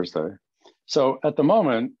on Thursday. So at the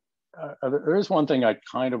moment, there is one thing I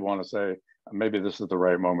kind of want to say. Maybe this is the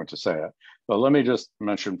right moment to say it, but let me just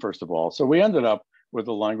mention first of all. So we ended up with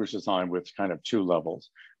the language design with kind of two levels,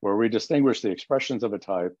 where we distinguish the expressions of a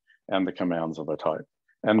type and the commands of a type.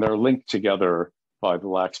 And they're linked together by the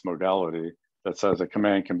lax modality that says a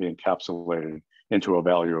command can be encapsulated into a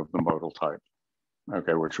value of the modal type.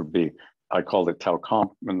 Okay, which would be, I called it tau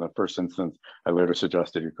comp in the first instance. I later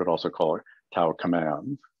suggested you could also call it tau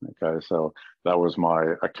command. Okay, so that was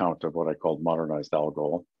my account of what I called modernized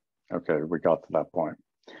algol. Okay, we got to that point.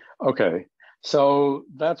 Okay, so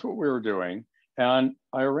that's what we were doing. And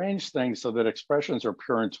I arranged things so that expressions are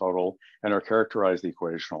pure and total and are characterized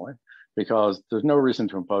equationally, because there's no reason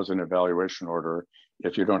to impose an evaluation order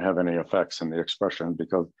if you don't have any effects in the expression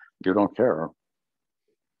because you don't care.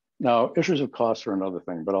 Now, issues of cost are another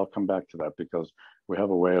thing, but I'll come back to that because we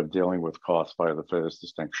have a way of dealing with cost via the phase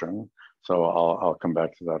distinction. So I'll come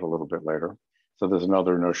back to that a little bit later. So there's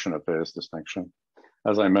another notion of phase distinction.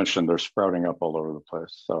 As I mentioned, they're sprouting up all over the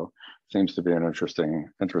place. So it seems to be an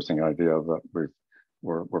interesting idea that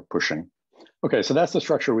we're pushing. Okay, so that's the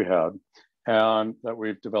structure we had and that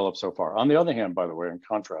we've developed so far. On the other hand, by the way, in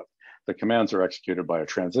contrast, the commands are executed by a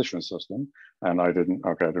transition system, and I didn't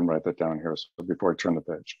write that down here. So before I turn the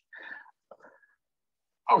page.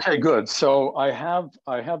 Okay, good. So I have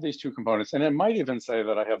these two components, and it might even say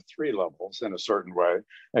that I have three levels in a certain way,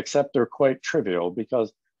 except they're quite trivial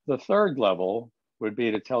because the third level would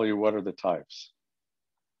be to tell you what are the types.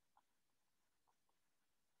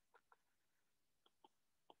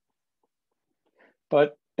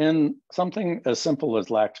 But in something as simple as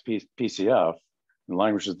lax PCF, in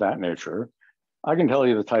languages of that nature, I can tell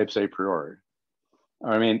you the types a priori.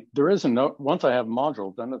 I mean, there is once I have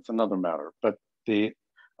module, then it's another matter. But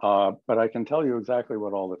I can tell you exactly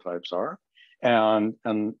what all the types are, and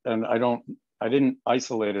I didn't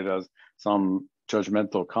isolate it as some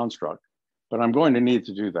judgmental construct, but I'm going to need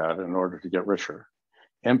to do that in order to get richer.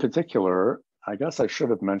 In particular, I guess I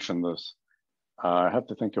should have mentioned this. I have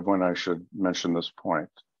to think of when I should mention this point.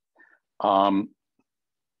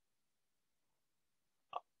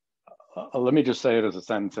 Let me just say it as a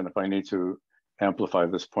sentence, and if I need to amplify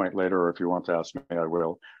this point later, or if you want to ask me, I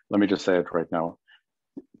will. Let me just say it right now.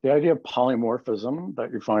 The idea of polymorphism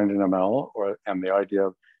that you find in ML, and the idea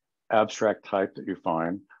of abstract type that you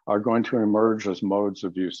find, are going to emerge as modes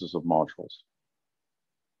of uses of modules.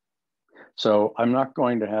 So I'm not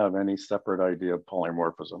going to have any separate idea of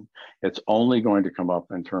polymorphism. It's only going to come up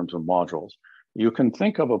in terms of modules. You can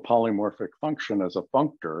think of a polymorphic function as a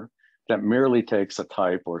functor that merely takes a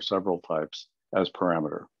type or several types as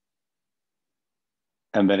parameter.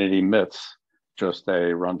 And then it emits just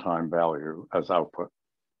a runtime value as output.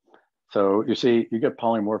 So you see, you get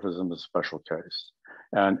polymorphism as a special case.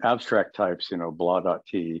 And abstract types,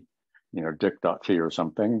 blah.t, dict.t or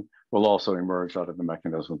something, will also emerge out of the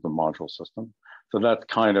mechanism of the module system. So that's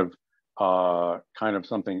kind of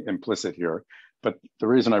something implicit here. But the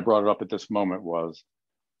reason I brought it up at this moment was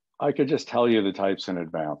I could just tell you the types in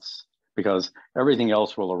advance because everything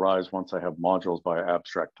else will arise once I have modules by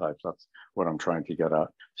abstract types. That's what I'm trying to get at.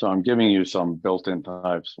 So I'm giving you some built-in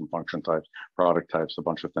types, some function types, product types, a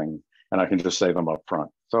bunch of things, and I can just say them up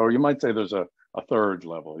front. So you might say there's a third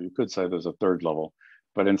level. You could say there's a third level,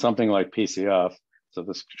 but in something like PCF, so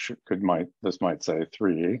this might say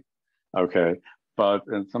 3, okay. But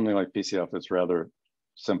in something like PCF, it's rather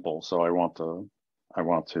simple. So I want to,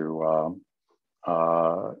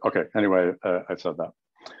 okay, anyway, I said that.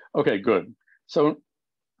 Okay, good. So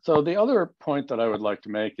the other point that I would like to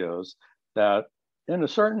make is that in a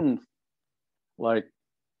certain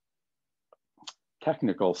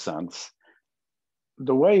technical sense,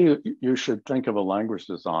 the way you should think of a language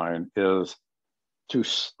design is to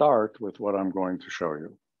start with what I'm going to show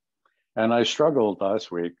you. And I struggled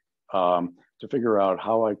last week to figure out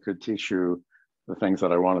how I could teach you the things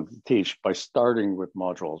that I wanted to teach by starting with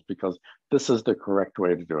modules, because this is the correct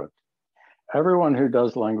way to do it. Everyone who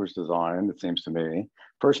does language design, it seems to me,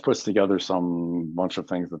 first puts together some bunch of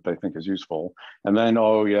things that they think is useful. And then,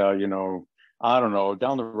 oh yeah, I don't know,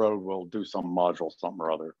 down the road, we'll do some module, something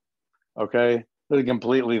or other. Okay, That's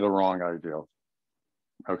completely the wrong idea.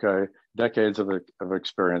 Okay, decades of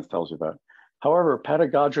experience tells you that. However,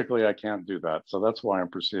 pedagogically, I can't do that. So that's why I'm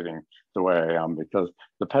proceeding the way I am, because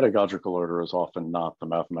the pedagogical order is often not the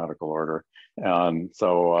mathematical order. And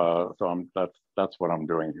so, that's what I'm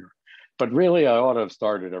doing here. But really, I ought to have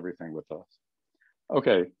started everything with this.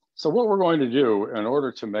 Okay, so what we're going to do in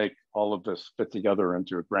order to make all of this fit together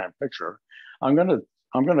into a grand picture, I'm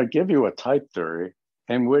gonna give you a type theory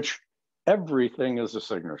in which everything is a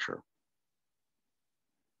signature.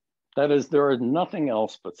 That is, there is nothing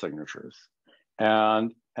else but signatures.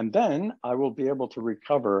 And then I will be able to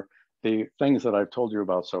recover the things that I've told you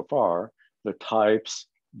about so far, the types,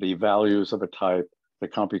 the values of a type, the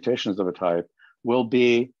computations of a type will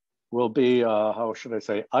be how should I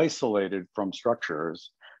say, isolated from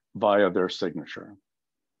structures via their signature.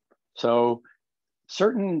 So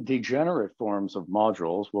certain degenerate forms of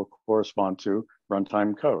modules will correspond to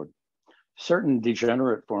runtime code. Certain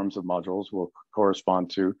degenerate forms of modules will correspond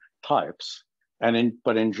to types.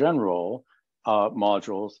 But in general,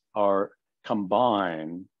 modules are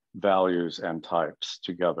combine values and types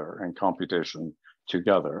together and computation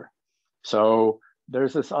together. So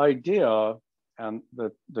there's this idea, and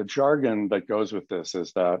the jargon that goes with this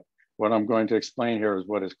is that what I'm going to explain here is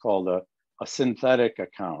what is called a synthetic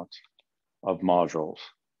account of modules,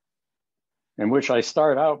 in which I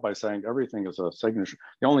start out by saying everything is a signature.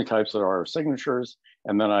 The only types that are signatures,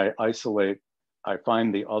 and then I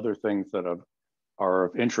find the other things that are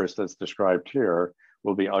of interest as described here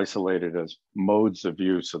will be isolated as modes of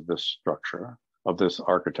use of this structure, of this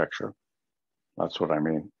architecture. That's what I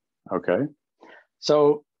mean, okay?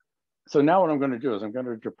 So now what I'm going to do is I'm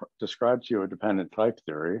going to describe to you a dependent type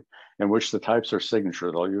theory in which the types are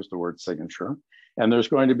signatures. I'll use the word signature. And there's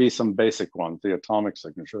going to be some basic ones, the atomic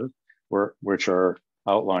signatures, which are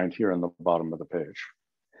outlined here in the bottom of the page.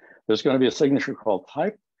 There's going to be a signature called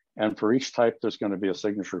type. And for each type, there's going to be a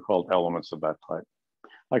signature called elements of that type.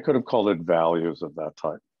 I could have called it values of that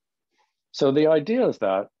type. So the idea is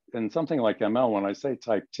that in something like ML, when I say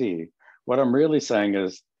type T, what I'm really saying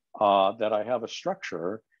is that I have a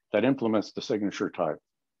structure that implements the signature type.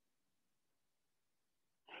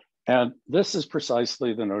 And this is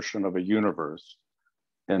precisely the notion of a universe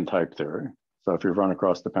in type theory. So if you've run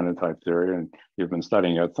across dependent type theory and you've been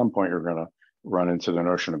studying it, at some point you're going to run into the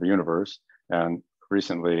notion of a universe. And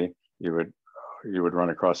recently you would run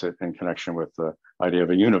across it in connection with the idea of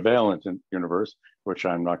a univalent universe, which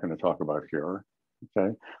I'm not going to talk about here.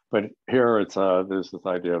 Okay, but here there's this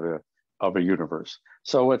idea of a universe.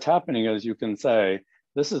 So what's happening is you can say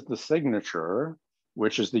this is the signature,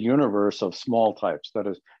 which is the universe of small types, that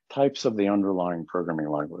is, types of the underlying programming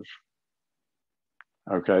language.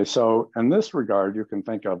 Okay, so in this regard, you can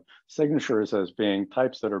think of signatures as being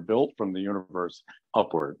types that are built from the universe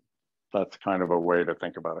upward. That's kind of a way to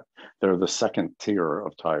think about it. They're the second tier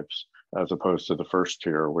of types, as opposed to the first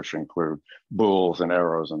tier, which include bools and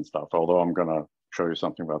arrows and stuff, although I'm going to show you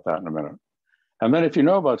something about that in a minute. And then if you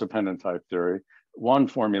know about dependent type theory, one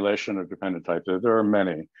formulation of dependent type theory, there are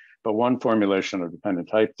many, but one formulation of dependent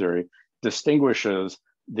type theory distinguishes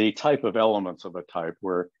the type of elements of a type,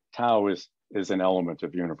 where tau is an element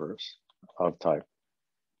of universe of type.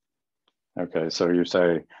 Okay, so you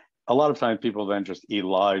say, a lot of times people then just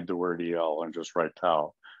elide the word EL and just write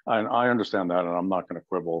tau. And I understand that, and I'm not going to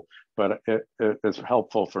quibble, but it is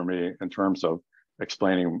helpful for me in terms of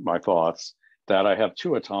explaining my thoughts that I have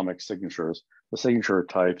two atomic signatures, the signature of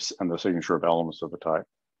types and the signature of elements of a type.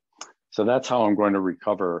 So that's how I'm going to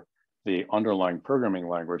recover the underlying programming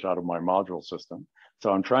language out of my module system.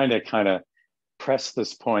 So I'm trying to kind of press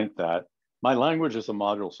this point that my language is a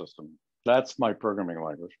module system. That's my programming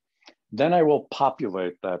language. Then I will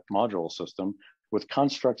populate that module system with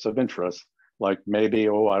constructs of interest, like maybe,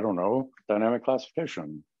 I don't know, dynamic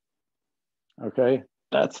classification. Okay,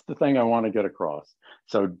 that's the thing I want to get across.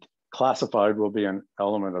 So classified will be an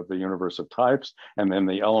element of the universe of types, and then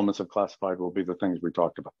the elements of classified will be the things we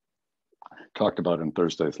talked about in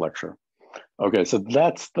Thursday's lecture. Okay, so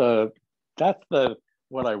that's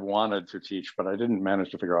what I wanted to teach, but I didn't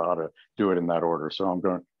manage to figure out how to do it in that order. So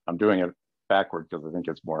I'm doing it backward because I think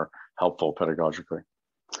it's more helpful pedagogically.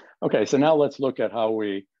 Okay, so now let's look at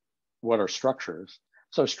what are structures.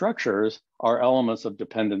 So structures are elements of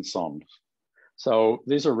dependent sums. So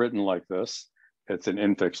these are written like this. It's an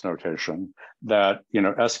infix notation that,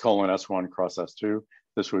 S colon S1 cross S2,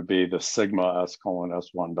 this would be the sigma S colon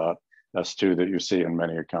S1 dot S2 that you see in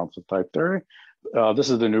many accounts of type theory. This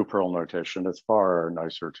is the new Perl notation. It's far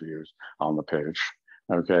nicer to use on the page.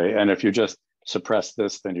 Okay, and if you just suppress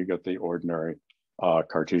this, then you get the ordinary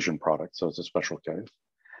Cartesian product. So it's a special case.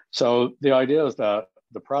 So the idea is that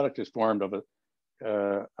the product is formed of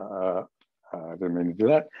I didn't mean to do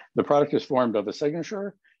that. The product is formed of a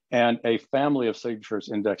signature and a family of signatures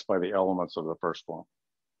indexed by the elements of the first form.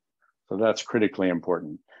 So that's critically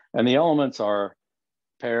important. And the elements are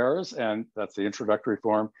pairs, and that's the introductory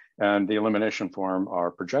form, and the elimination form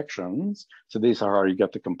are projections. So these are how you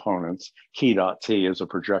get the components. Key.t is a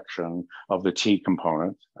projection of the T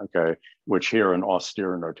component, okay, which here in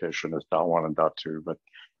austere notation is .1 and .2, but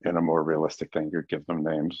in a more realistic thing, you'd give them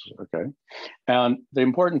names, okay? And the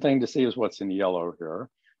important thing to see is what's in yellow here,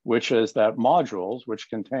 which is that modules, which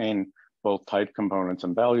contain both type components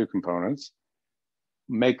and value components,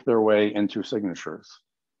 make their way into signatures.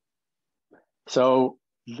 So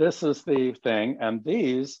this is the thing, and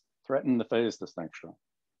these threaten the phase distinction.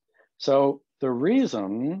 So the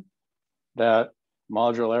reason that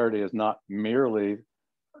modularity is not merely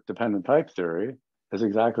dependent type theory is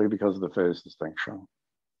exactly because of the phase distinction.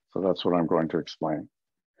 So that's what I'm going to explain.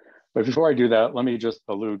 But before I do that, let me just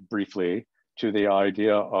allude briefly to the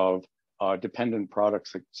idea of dependent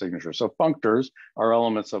product signature. So functors are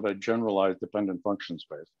elements of a generalized dependent function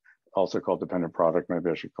space, also called dependent product. Maybe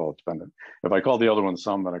I should call it dependent. If I call the other one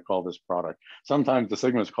sum, then I call this product. Sometimes the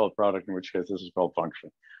sigma is called product, in which case this is called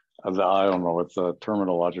function. I don't know, it's a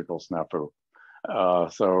terminological snafu.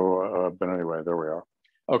 But anyway, there we are.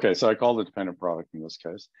 Okay, so I call the dependent product in this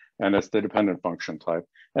case, and it's the dependent function type.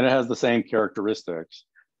 And it has the same characteristics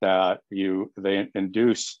that they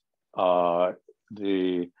induce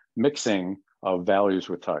the mixing of values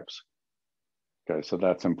with types. Okay, so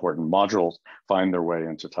that's important. Modules find their way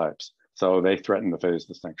into types. So they threaten the phase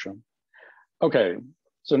distinction. Okay,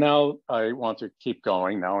 so now I want to keep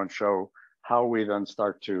going now and show how we then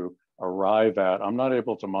start to arrive at, I'm not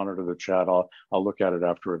able to monitor the chat. I'll look at it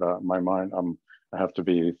after it. My mind, I have to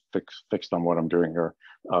be fixed on what I'm doing here.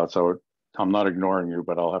 So I'm not ignoring you,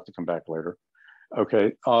 but I'll have to come back later.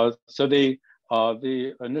 Okay, so the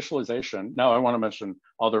initialization, now I want to mention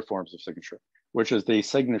other forms of signature, which is the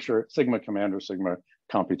signature, sigma command or sigma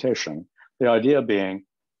computation. The idea being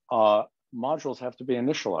modules have to be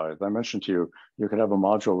initialized. I mentioned to you, you could have a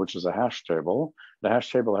module which is a hash table. The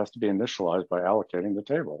hash table has to be initialized by allocating the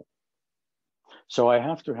table. So I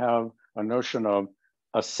have to have a notion of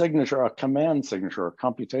a signature, a command signature, a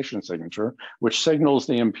computation signature, which signals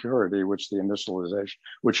the impurity, which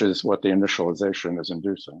is what the initialization is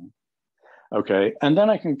inducing. Okay, and then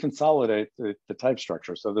I can consolidate the type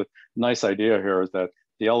structure. So the nice idea here is that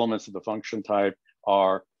the elements of the function type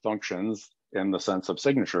are functions in the sense of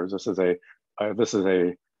signatures. This is a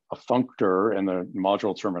functor in the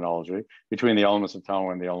module terminology between the elements of tau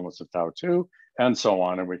 1 and the elements of tau 2, and so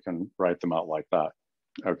on, and we can write them out like that.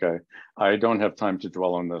 Okay, I don't have time to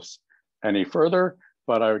dwell on this any further,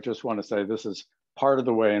 but I just want to say this is part of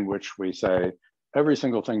the way in which we say every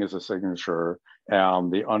single thing is a signature,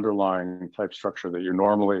 and the underlying type structure that you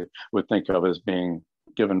normally would think of as being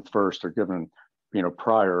given first or given,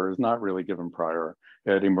 prior is not really given prior.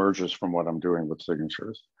 It emerges from what I'm doing with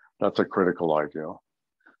signatures. That's a critical idea.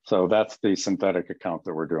 So that's the synthetic account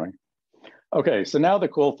that we're doing. Okay, so now the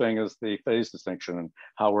cool thing is the phase distinction and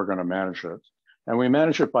how we're going to manage it. And we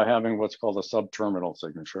manage it by having what's called a subterminal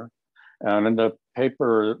signature. And in the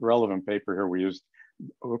paper, relevant paper here, we used,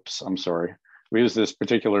 we use this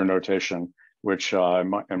particular notation, which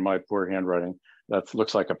in my poor handwriting, that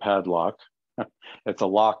looks like a padlock. It's a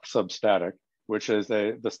lock substatic, which is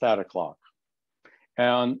the static lock.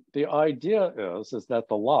 And the idea is that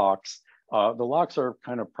the locks are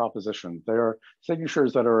kind of propositions. They are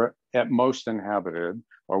signatures that are at most inhabited,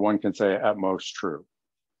 or one can say at most true.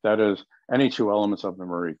 That is, any two elements of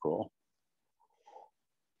them are equal.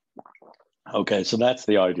 Okay, so that's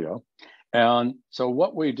the idea. And so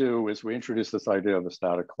what we do is we introduce this idea of a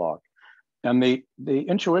static lock. And the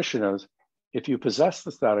intuition is, if you possess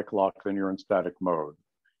the static lock, then you're in static mode.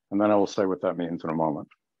 And then I will say what that means in a moment.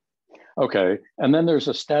 Okay, and then there's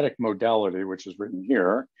a static modality, which is written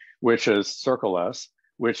here, which is circle S,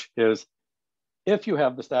 which is, if you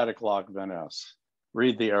have the static lock, then S.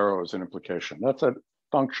 Read the arrows in implication. That's a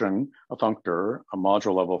function, a functor, a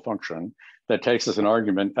module level function that takes as an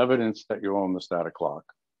argument evidence that you own the static lock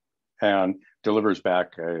and delivers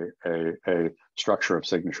back a structure of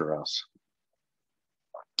signature S.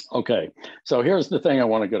 Okay, so here's the thing I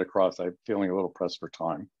want to get across. I'm feeling a little pressed for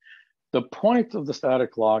time. The point of the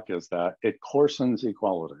static lock is that it coarsens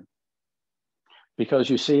equality. Because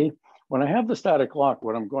you see, when I have the static lock,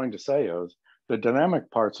 what I'm going to say is the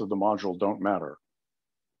dynamic parts of the module don't matter.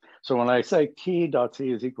 So when I say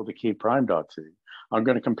key.t is equal to key prime.t, I'm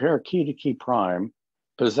going to compare key to key prime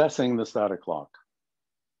possessing the static lock.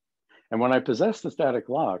 And when I possess the static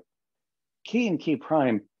lock, key and key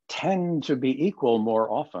prime tend to be equal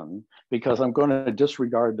more often because I'm going to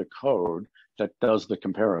disregard the code that does the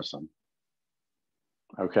comparison.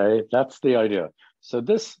 Okay, that's the idea. So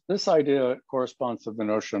this idea corresponds to the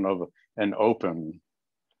notion of an open,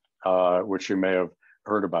 which you may have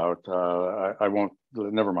heard about. I won't,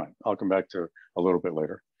 never mind. I'll come back to a little bit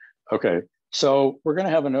later. Okay, so we're going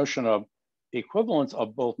to have a notion of equivalence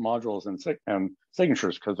of both modules and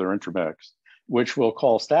signatures because they're intermixed, which we'll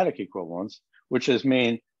call static equivalence, which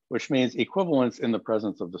means equivalence in the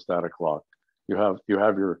presence of the static lock. You have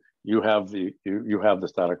the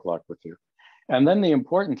static lock with you. And then the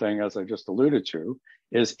important thing, as I just alluded to,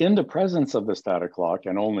 is in the presence of the static lock,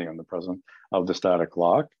 and only in the presence of the static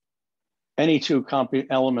lock, any two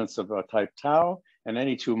elements of a type tau and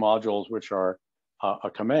any two modules which are a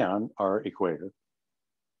command are equated.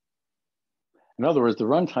 In other words, the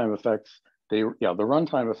runtime effects, the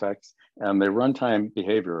runtime effects and the runtime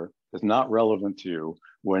behavior is not relevant to you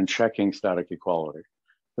when checking static equality.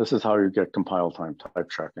 This is how you get compile time type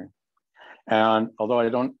checking. And although I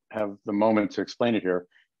don't have the moment to explain it here,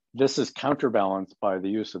 this is counterbalanced by the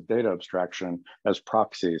use of data abstraction as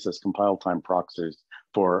proxies, as compile time proxies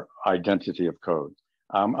for identity of code.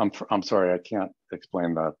 I'm sorry, I can't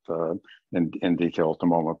explain that in detail at the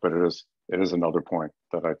moment, but it is another point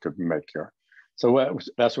that I could make here. So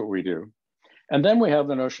that's what we do. And then we have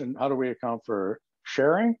the notion, how do we account for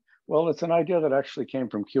sharing? Well, it's an idea that actually came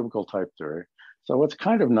from cubical type theory. So what's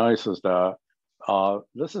kind of nice is that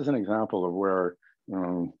this is an example of where,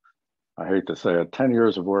 I hate to say it, 10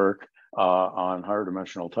 years of work on higher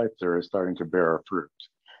dimensional type theory is starting to bear fruit.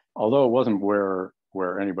 Although it wasn't where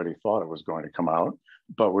anybody thought it was going to come out,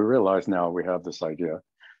 but we realize now we have this idea.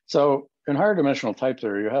 So in higher dimensional type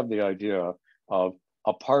theory, you have the idea of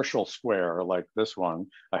a partial square like this one.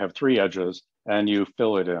 I have 3 edges and you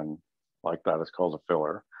fill it in like that. It's called a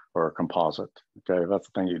filler or a composite. Okay, that's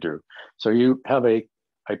the thing you do. So you have a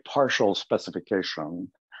partial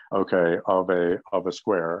specification, okay, of a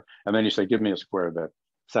square, and then you say, give me a square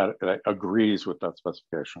that agrees with that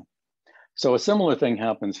specification. So a similar thing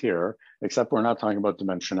happens here, except we're not talking about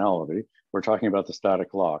dimensionality. We're talking about the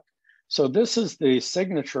static lock. So this is the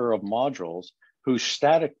signature of modules whose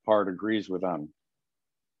static part agrees with n.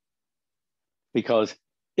 Because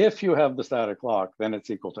if you have the static lock, then it's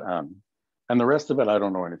equal to n. And the rest of it, I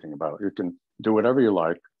don't know anything about. You can do whatever you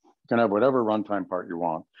like. You can have whatever runtime part you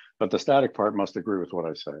want, but the static part must agree with what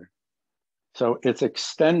I say. So it's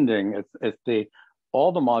extending,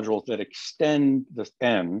 all the modules that extend this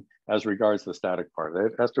n as regards the static part.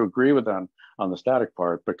 It has to agree with n on the static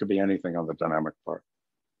part, but could be anything on the dynamic part.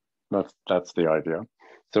 That's the idea.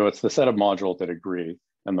 So it's the set of modules that agree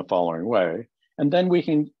in the following way. And then we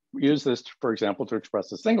can use this, for example, to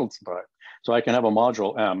express a singleton type. So I can have a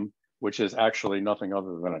module M, which is actually nothing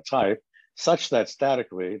other than a type, such that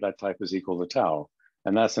statically that type is equal to tau.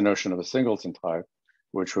 And that's the notion of a singleton type,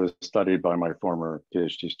 which was studied by my former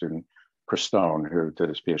PhD student, Chris Stone, who did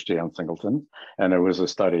his PhD on singletons. And it was a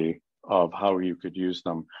study of how you could use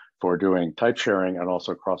them for doing type sharing and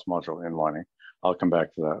also cross-module inlining. I'll come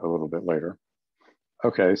back to that a little bit later.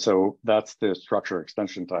 Okay, so that's the structure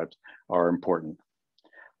extension types are important.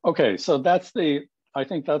 Okay, so I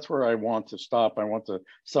think that's where I want to stop. I want to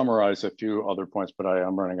summarize a few other points, but I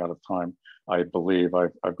am running out of time. I believe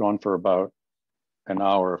I've gone for about an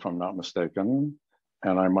hour, if I'm not mistaken,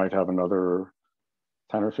 and I might have another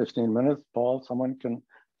 10 or 15 minutes. Paul, someone can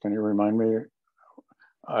you remind me?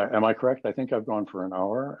 Am I correct? I think I've gone for an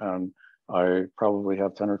hour and I probably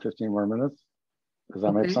have 10 or 15 more minutes. Does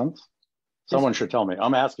that make sense? Someone should tell me.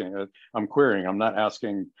 I'm asking, I'm querying. I'm not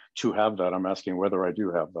asking to have that. I'm asking whether I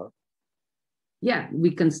do have that. Yeah,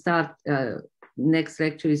 we can start. Next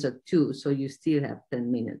lecture is at 2, so you still have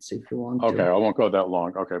 10 minutes if you want to. Okay, I won't go that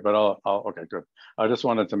long. Okay, but okay, good. I just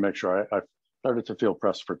wanted to make sure I started to feel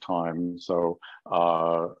pressed for time. So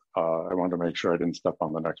I wanted to make sure I didn't step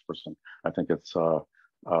on the next person. I think it's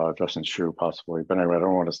Justin's shoe possibly, but anyway, I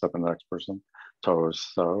don't want to step on the next person's toes.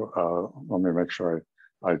 So let me make sure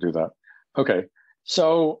I do that. Okay,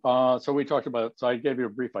 so we talked about, so I gave you a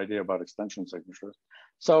brief idea about extension signatures.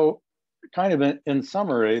 So kind of in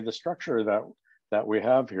summary, the structure that we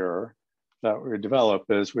have here, that we develop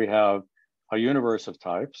is we have a universe of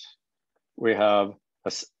types. We have,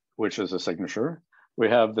 which is a signature. We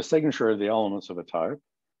have the signature of the elements of a type.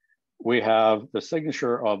 We have the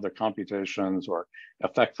signature of the computations or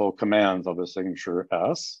effectful commands of the signature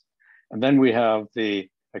S. And then we have the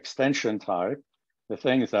extension type, the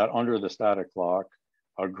things that under the static lock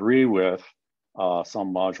agree with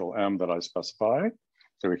some module M that I specify.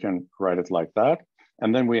 So we can write it like that.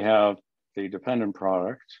 And then we have the dependent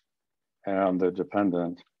product and the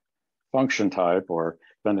dependent function type, or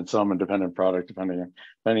dependent sum and dependent product,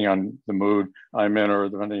 depending on the mood I'm in, or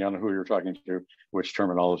depending on who you're talking to, which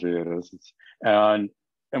terminology it is. And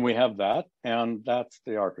we have that, and that's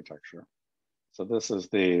the architecture. So this is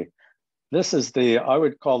the, I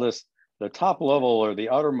would call this the top level or the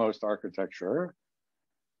outermost architecture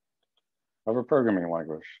of a programming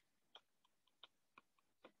language.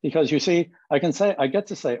 Because you see, I get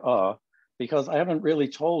to say because I haven't really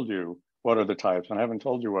told you what are the types, and I haven't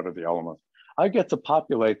told you what are the elements. I get to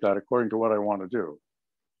populate that according to what I want to do.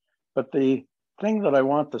 But the thing that I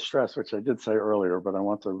want to stress, which I did say earlier, but I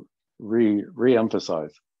want to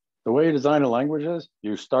re-emphasize, the way you design a language is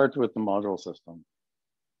you start with the module system.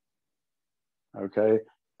 Okay,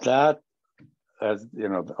 that, as you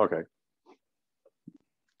know, okay,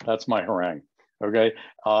 that's my harangue. Okay,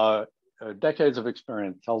 decades of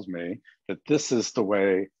experience tells me that this is the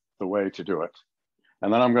way to do it.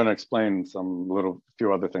 And then I'm going to explain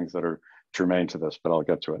few other things that are germane to this, but I'll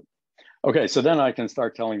get to it. Okay, so then I can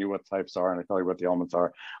start telling you what types are, and I tell you what the elements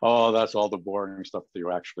are. Oh, that's all the boring stuff that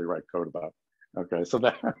you actually write code about. Okay, so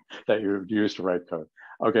that you use to write code.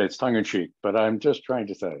 Okay, it's tongue in cheek, but I'm just trying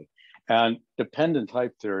to say. And dependent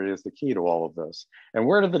type theory is the key to all of this. And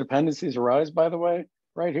where do the dependencies arise, by the way?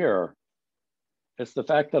 Right here. It's the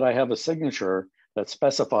fact that I have a signature that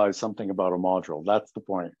specifies something about a module. That's the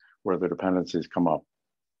point where the dependencies come up.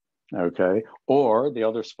 Okay, or the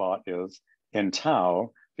other spot is in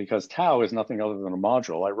tau, because tau is nothing other than a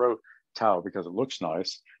module. I wrote tau because it looks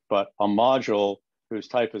nice, but a module whose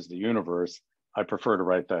type is the universe, I prefer to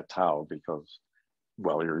write that tau because,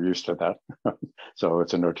 well, you're used to that. So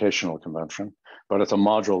it's a notational convention, but it's a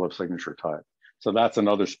module of signature type. So that's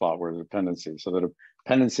another spot where the dependencies, so the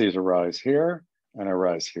dependencies arise here and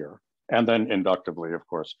arise here. And then inductively, of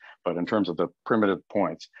course, but in terms of the primitive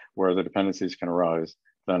points where the dependencies can arise,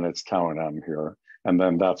 then it's tau and m here. And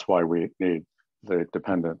then that's why we need the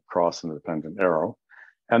dependent cross and the dependent arrow.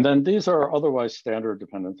 And then these are otherwise standard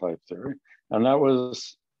dependent type theory. And that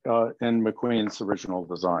was in McQueen's original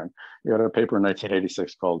design. He had a paper in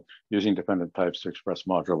 1986 called Using Dependent Types to Express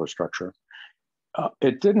Modular Structure.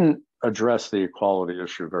 It didn't address the equality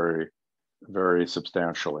issue very, very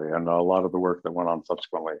substantially. And a lot of the work that went on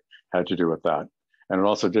subsequently had to do with that. And it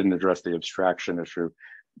also didn't address the abstraction issue,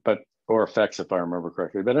 or effects, if I remember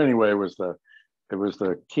correctly. But anyway, it was the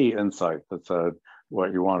key insight that said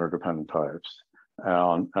what you want are dependent types.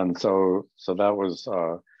 And so that was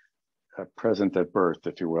present at birth,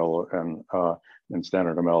 if you will, and in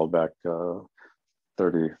Standard ML back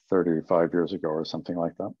 35 years ago or something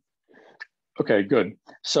like that. Okay, good.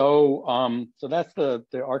 So so that's the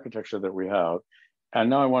architecture that we have. And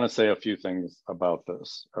now I want to say a few things about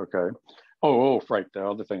this, okay? Oh, right, the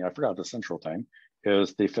other thing, I forgot the central thing,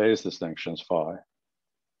 is the phase distinctions phi.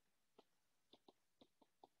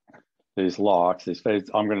 These locks, these phase,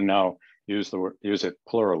 I'm going to now use it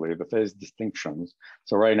plurally, the phase distinctions.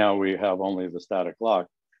 So right now we have only the static lock,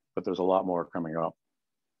 but there's a lot more coming up.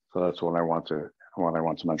 So that's what I want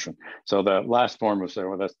to mention. So the last form of,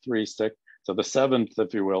 well, that's 3, 6. So the 7th,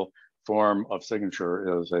 if you will, form of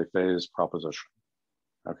signature is a phase proposition.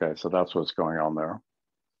 Okay, so that's what's going on there.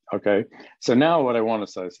 Okay, so now what I want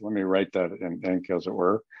to say, so let me write that in ink as it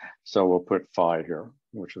were. So we'll put phi here,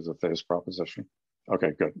 which is a phase proposition.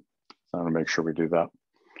 Okay, good. So I'm gonna make sure we do that.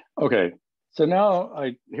 Okay, so now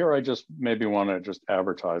I just maybe want to just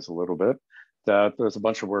advertise a little bit that there's a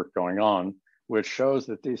bunch of work going on, which shows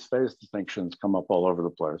that these phase distinctions come up all over the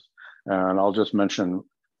place. And I'll just mention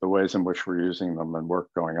the ways in which we're using them and work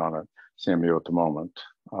going on at CMU at the moment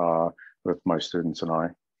with my students and I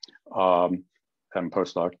and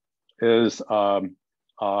postdoc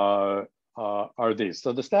are these.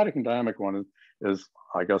 So the static and dynamic one is,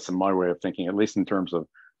 I guess, in my way of thinking, at least in terms of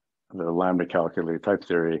the lambda calculi type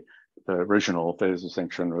theory, the original phase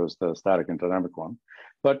distinction was the static and dynamic one.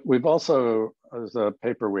 But we've also, there's a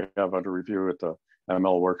paper we have under review at the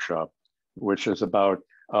ML workshop, which is about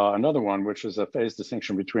another one, which is a phase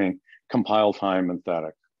distinction between compile time and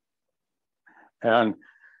static. And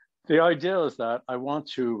the idea is that I want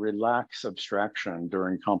to relax abstraction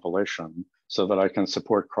during compilation so that I can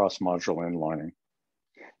support cross-module inlining.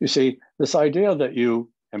 You see, this idea that you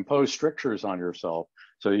impose strictures on yourself,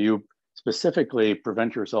 so you specifically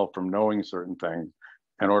prevent yourself from knowing certain things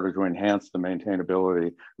in order to enhance the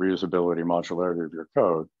maintainability, reusability, modularity of your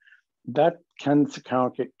code, that can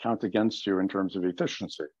count against you in terms of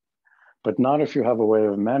efficiency, but not if you have a way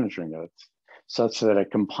of managing it, such that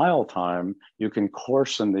at compile time, you can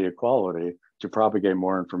coarsen the equality to propagate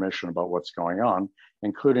more information about what's going on,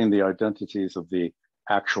 including the identities of the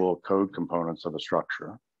actual code components of a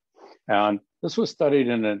structure. And this was studied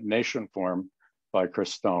in a nation form by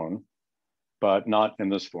Chris Stone. but not in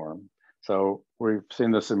this form. So we've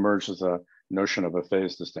seen this emerge as a notion of a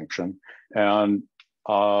phase distinction. And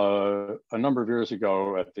a number of years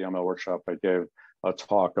ago at the ML workshop, I gave a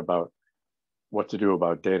talk about what to do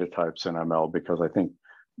about data types in ML, because I think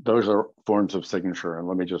those are forms of signature. And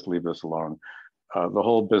let me just leave this alone. The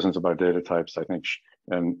whole business about data types, I think,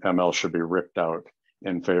 in ML should be ripped out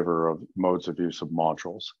in favor of modes of use of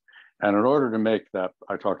modules. And in order to make that,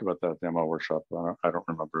 I talked about that at the ML workshop, I don't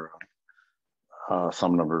remember,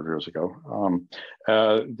 some number of years ago.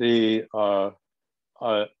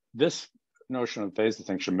 This notion of phase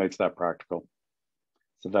distinction makes that practical.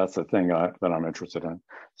 So that's the thing that I'm interested in.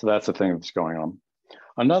 So that's the thing that's going on.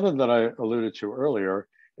 Another that I alluded to earlier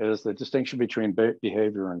is the distinction between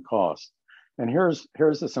behavior and cost. And here's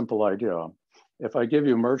the simple idea. If I give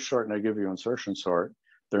you merge sort and I give you insertion sort,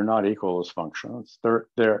 they're not equal as functions. Here's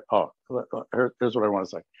what I want to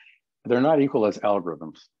say. They're not equal as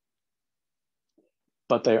algorithms,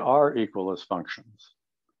 but they are equal as functions.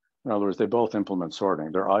 In other words, they both implement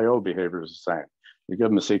sorting. Their IO behavior is the same. You give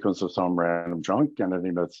them a sequence of some random junk and it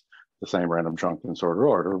emits the same random junk in sorted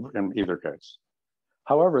order in either case.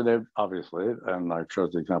 However, they've obviously, and I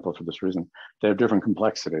chose the example for this reason, they have different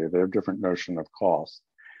complexity. They have different notion of cost.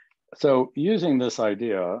 So using this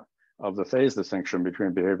idea of the phase distinction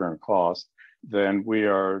between behavior and cost, then we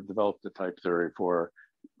are developed a type theory for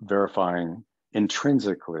verifying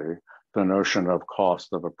intrinsically the notion of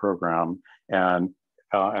cost of a program, and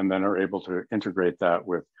then are able to integrate that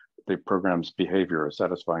with the program's behavior,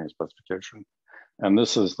 satisfying a specification. And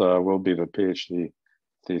this is will be the PhD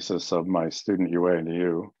thesis of my student UA and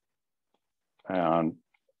EU. And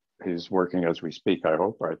he's working as we speak, I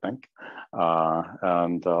hope, I think.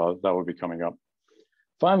 And that will be coming up.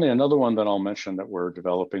 Finally, another one that I'll mention that we're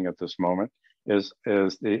developing at this moment is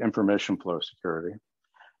the information flow security,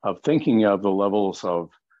 of thinking of the levels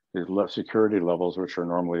of the security levels which are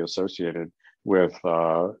normally associated with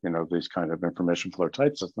these kind of information flow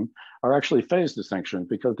type system are actually phase distinction,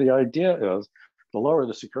 because the idea is the lower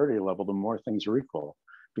the security level, the more things are equal,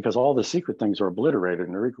 because all the secret things are obliterated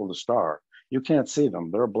and they're equal to star. You can't see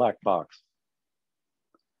them, they're a black box.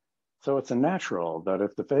 So it's a natural that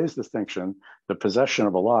if the phase distinction, the possession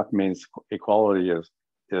of a lock means equality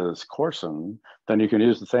is coarsened, then you can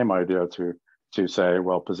use the same idea to say,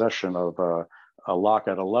 well, possession of a lock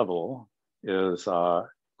at a level is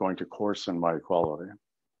going to coarsen my equality.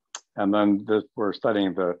 And then we're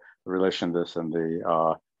studying the relation of this in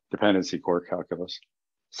the dependency core calculus.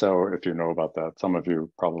 So if you know about that, some of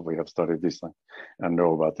you probably have studied these things and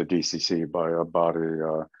know about the DCC by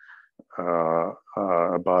Abadi,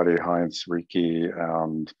 Heinz, Ricci,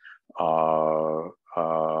 and I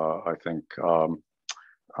think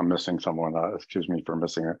I'm missing someone. Excuse me for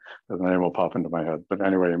missing it. The name will pop into my head. But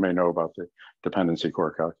anyway, you may know about the dependency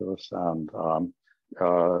core calculus, and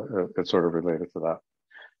it's sort of related to that.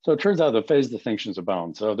 So it turns out that phase distinctions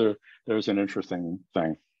abound. So there's an interesting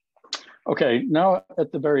thing. Okay, now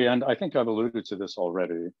at the very end, I think I've alluded to this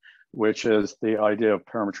already, which is the idea of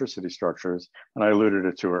parametricity structures, and I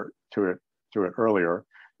alluded to it earlier,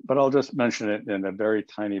 but I'll just mention it in a very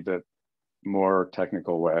tiny bit more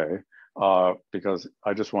technical way, because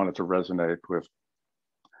I just wanted to resonate with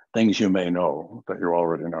things you may know that you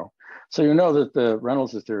already know. So you know that the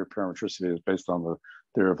Reynolds' theory of parametricity is based on the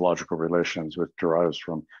theory of logical relations, which derives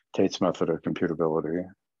from Tate's method of computability.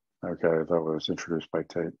 Okay, that was introduced by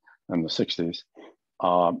Tate in the 60s.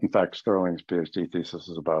 In fact, Sterling's PhD thesis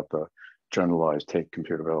is about the generalized Tate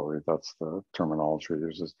computability. That's the terminology he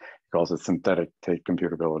uses. He calls it synthetic Tate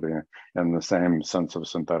computability in the same sense of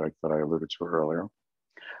synthetic that I alluded to earlier.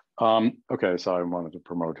 Okay, so I wanted to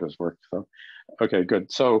promote his work. So, okay,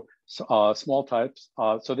 good. So small types.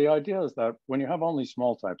 So the idea is that when you have only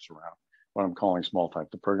small types around, what I'm calling small type,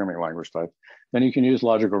 the programming language type, then you can use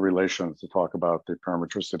logical relations to talk about the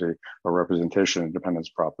parametricity or representation independence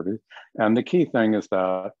property. And the key thing is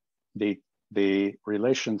that the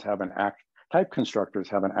relations have an type constructors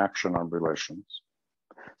have an action on relations.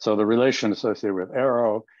 So the relation associated with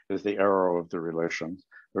arrow is the arrow of the relations.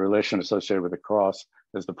 The relation associated with the cross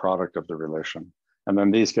is the product of the relation. And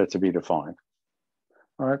then these get to be defined.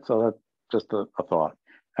 All right, so that's just a thought.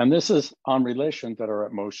 And this is on relations that are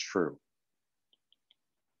at most true.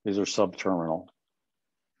 These are subterminal.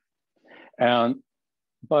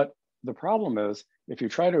 But the problem is, if you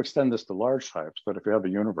try to extend this to large types, that if you have a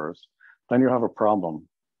universe, then you have a problem,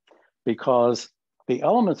 because the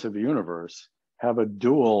elements of the universe have a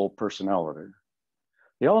dual personality.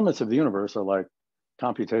 The elements of the universe are like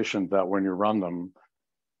computations that when you run them,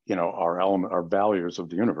 are values of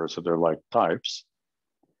the universe, so they're like types.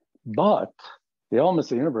 But the elements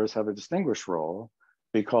of the universe have a distinguished role,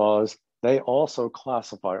 because they also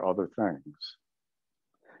classify other things.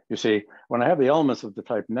 You see, when I have the elements of the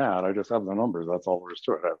type NAT, I just have the numbers. That's all there is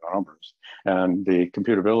to it. I have the numbers. And the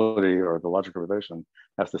computability or the logical relation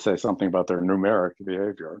has to say something about their numeric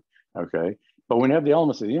behavior, okay? But when you have the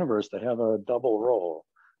elements of the universe, they have a double role,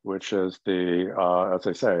 which is as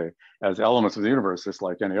I say, as elements of the universe, it's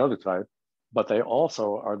like any other type, but they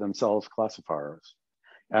also are themselves classifiers.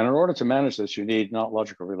 And in order to manage this, you need not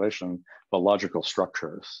logical relation, but logical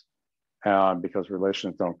structures, because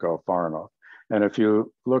relations don't go far enough. And if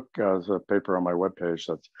you look as a paper on my webpage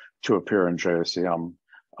that's to appear in JSCM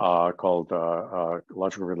called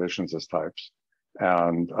Logical Relations as Types,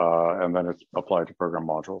 and then it's applied to program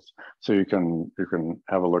modules. So you can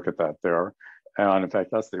have a look at that there. And in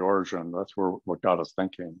fact, that's the origin. That's what got us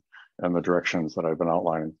thinking and the directions that I've been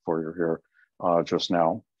outlining for you here just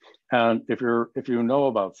now. And if you know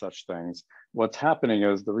about such things, what's happening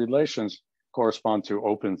is the relations correspond to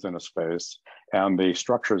opens in a space, and the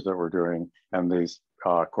structures that we're doing, and these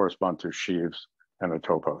correspond to sheaves and a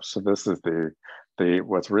topos. So this is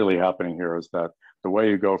what's really happening here is that the way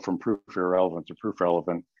you go from proof irrelevant to proof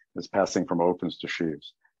relevant is passing from opens to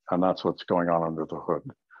sheaves, and that's what's going on under the hood.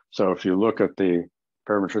 So if you look at the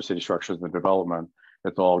parametricity structures in the development,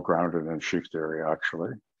 it's all grounded in sheaf theory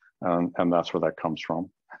actually, and that's where that comes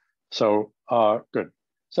from. So good.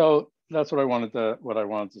 So that's what I wanted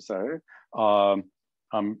to say.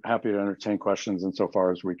 I'm happy to entertain questions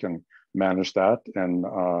insofar as we can manage that and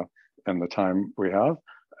the time we have,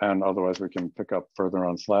 and otherwise we can pick up further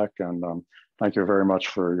on Slack. And thank you very much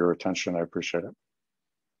for your attention. I appreciate it.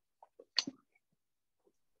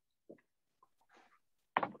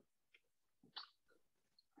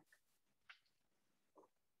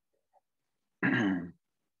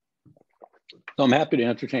 So I'm happy to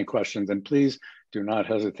entertain questions, and please do not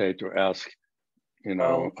hesitate to ask,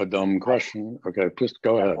 a dumb question. Okay, please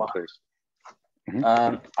go ahead, please.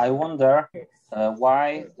 Mm-hmm. I wonder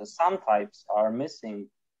why some types are missing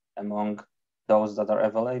among those that are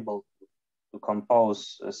available to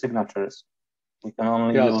compose signatures. We can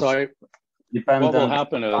only use dependent. What will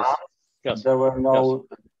happen is, yes, there were no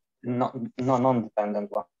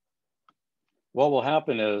non-dependent ones. What will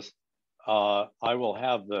happen is, I will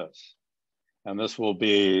have this, and this will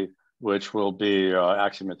be, which will be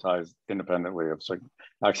axiomatized independently of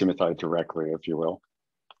axiomatized directly, if you will.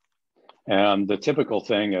 And the typical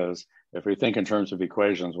thing is, if we think in terms of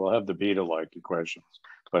equations, we'll have the beta-like equations,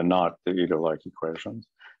 but not the eta-like equations.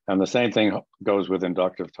 And the same thing goes with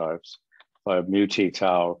inductive types. If I have mu t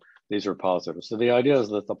tau, these are positives. So the idea is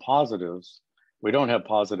that the positives, we don't have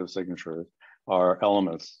positive signatures, are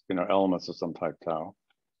elements, elements of some type tau.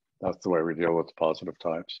 That's the way we deal with the positive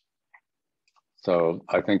types. So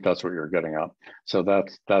I think that's what you're getting at. So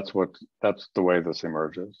that's the way this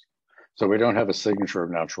emerges. So we don't have a signature of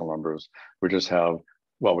natural numbers. We just have,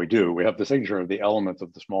 well, we do. We have the signature of the element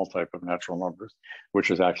of the small type of natural numbers, which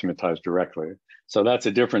is axiomatized directly. So that's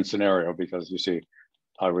a different scenario because you see,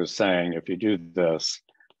 I was saying if you do this,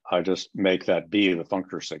 I just make that be the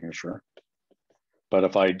functor signature. But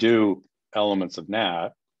if I do elements of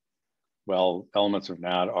NAT, well, elements of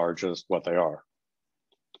NAT are just what they are.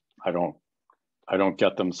 I don't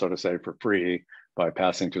get them, so to say, for free by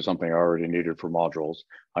passing to something I already needed for modules.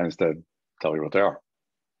 I instead tell you what they are.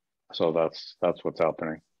 So that's what's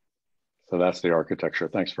happening. So that's the architecture.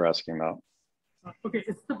 Thanks for asking that. Okay,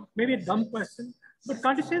 it's maybe a dumb question, but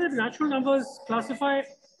can't you say that natural numbers classify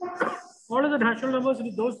all of the natural numbers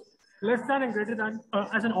into those less than and greater than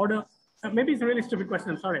as an order? Maybe it's a really stupid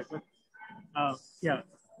question, I'm sorry, but yeah.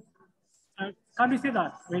 Can't we say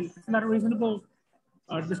that? I mean, isn't that a reasonable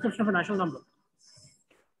description of a natural number?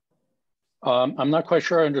 I'm not quite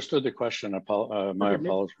sure I understood the question. My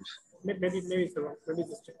apologies. Maybe it's the wrong. Maybe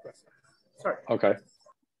it's a stupid question. Sorry. Okay.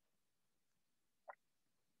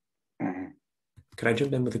 Could I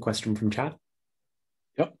jump in with a question from chat?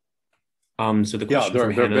 Yep. So the question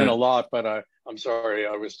there have been a lot, but I'm sorry,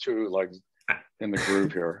 I was too in the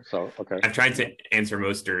groove here. So okay. I've tried to answer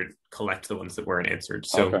most or collect the ones that weren't answered.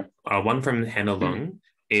 So okay. One from Hannah Lung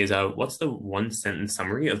is what's the one sentence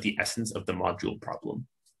summary of the essence of the module problem?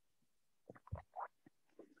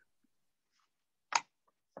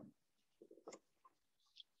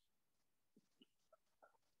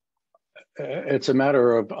 It's a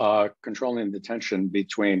matter of controlling the tension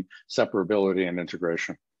between separability and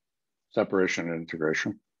integration, separation and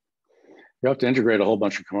integration. You have to integrate a whole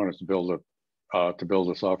bunch of components to build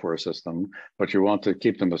a software system, but you want to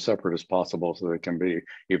keep them as separate as possible so they can be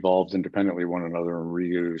evolved independently one another and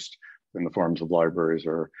reused in the forms of libraries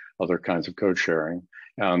or other kinds of code sharing.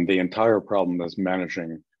 And the entire problem is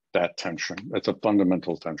managing that tension. It's a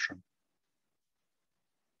fundamental tension.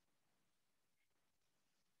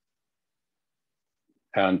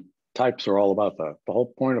 And types are all about that. The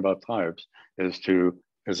whole point about types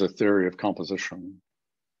is a theory of composition.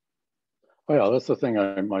 Oh yeah, that's the thing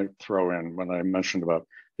I might throw in when I mentioned about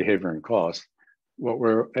behavior and cost. What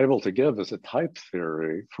we're able to give is a type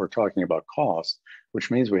theory for talking about cost,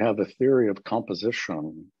 which means we have a theory of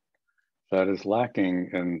composition that is lacking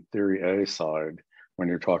in theory A side when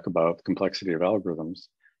you talk about complexity of algorithms.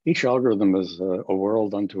 Each algorithm is a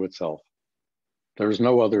world unto itself. There's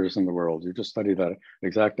no others in the world. You just study that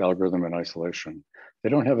exact algorithm in isolation. They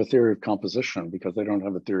don't have a theory of composition because they don't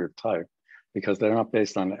have a theory of type, because they're not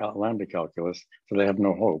based on lambda calculus, so they have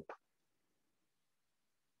no hope.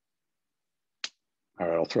 All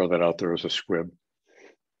right, I'll throw that out there as a squib.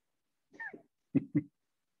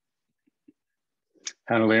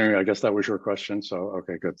 Hannah, I guess that was your question. So,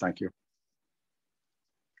 okay, good, thank you.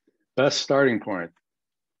 Best starting point.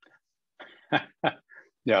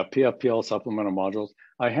 Yeah, PFPL supplemental modules.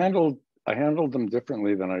 I handled them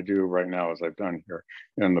differently than I do right now, as I've done here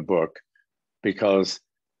in the book, because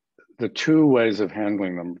the two ways of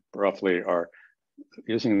handling them roughly are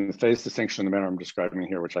using the phase distinction in the manner I'm describing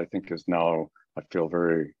here, which I think is now, I feel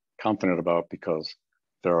very confident about because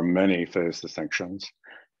there are many phase distinctions.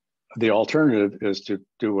 The alternative is to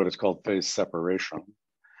do what is called phase separation.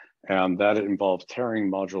 And that involves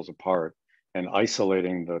tearing modules apart and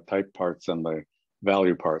isolating the type parts and the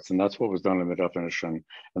value parts. And that's what was done in the definition.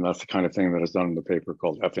 And that's the kind of thing that is done in the paper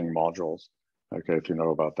called effing modules. Okay, if you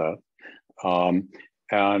know about that.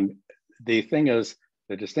 And the thing is,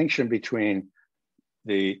 the distinction between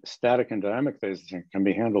the static and dynamic phase can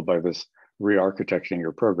be handled by this re-architecting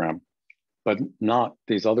your program, but not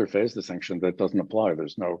these other phase distinctions. That doesn't apply.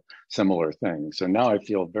 There's no similar thing. So now I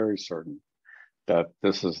feel very certain that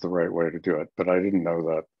this is the right way to do it, but I didn't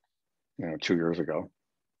know that 2 years ago.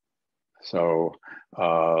 So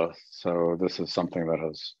so this is something that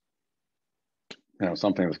has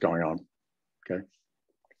something that's going on. Okay.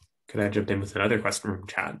 Could I jump in with another question from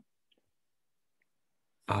chat?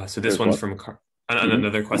 So this one's from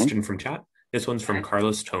another question from chat. This one's from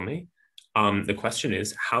Carlos Tome. The question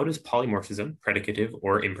is, how does polymorphism, predicative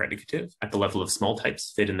or impredicative, at the level of small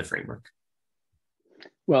types fit in the framework?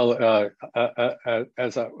 Well, the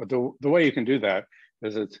way you can do that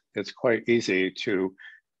is it's quite easy to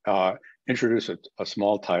introduce a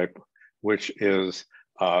small type, which is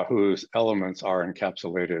whose elements are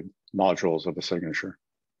encapsulated modules of a signature.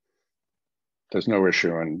 There's no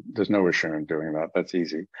issue in doing that. That's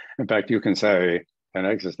easy. In fact, you can say an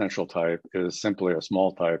existential type is simply a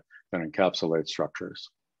small type that encapsulates structures.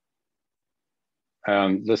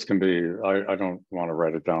 And this can be, I don't want to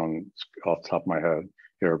write it down off the top of my head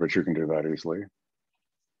here, but you can do that easily.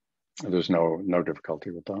 There's no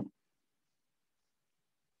difficulty with that.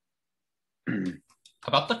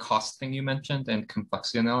 About the cost thing you mentioned and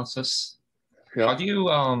complexity analysis, yeah. How do you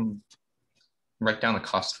write down the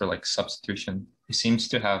cost for like substitution? It seems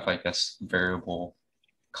to have, I guess, variable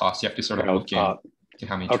costs. You have to sort of look into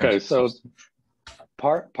how many. Okay, so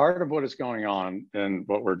part of what is going on in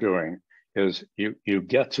what we're doing is you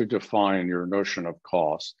get to define your notion of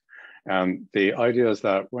cost. And the idea is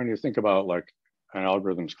that when you think about like an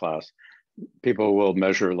algorithms class, people will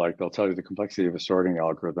measure, like they'll tell you the complexity of a sorting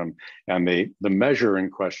algorithm, and the measure in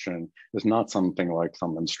question is not something like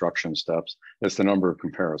some instruction steps, it's the number of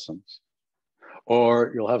comparisons.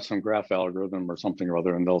 Or you'll have some graph algorithm or something or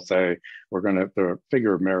other, and they'll say, the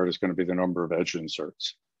figure of merit is going to be the number of edge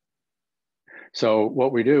inserts. So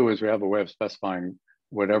what we do is we have a way of specifying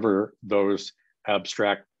whatever those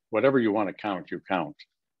abstract, whatever you want to count, you count.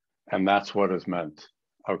 And that's what is meant,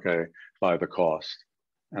 okay, by the cost.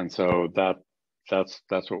 And so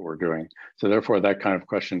that's what we're doing. So therefore that kind of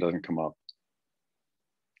question doesn't come up.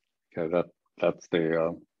 Okay, that's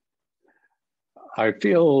the, I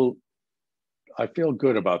feel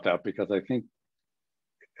good about that because I think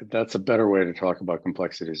that's a better way to talk about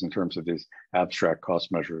complexities in terms of these abstract cost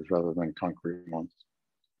measures rather than concrete ones.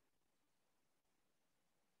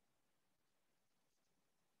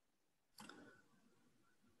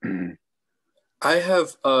 I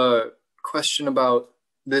have a question about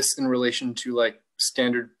this in relation to like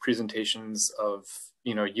standard presentations of,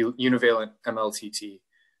 univalent MLTT.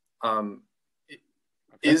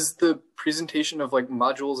 Is the presentation of like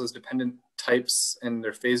modules as dependent types and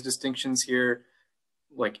their phase distinctions here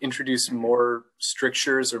like introduce more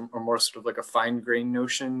strictures or more sort of like a fine grained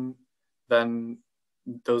notion than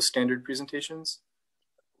those standard presentations?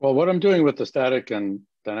 Well, what I'm doing with the static and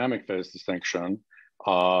dynamic phase distinction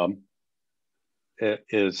it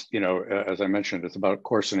is, as I mentioned, it's about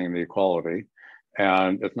coarsening the equality,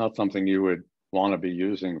 and it's not something you would want to be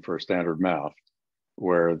using for standard math,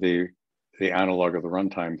 where the analog of the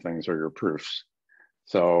runtime things are your proofs.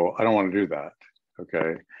 So I don't want to do that,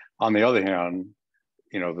 okay? On the other hand,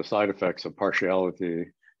 the side effects of partiality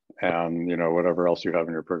and, whatever else you have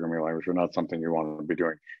in your programming language are not something you want to be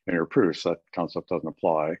doing in your proofs. That concept doesn't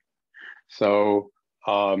apply. So,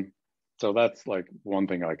 so that's like one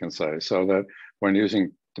thing I can say. So that when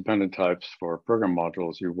using dependent types for program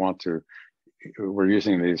modules, we're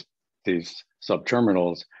using these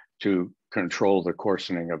subterminals to control the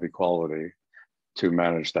coarsening of equality to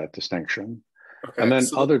manage that distinction. Okay, and then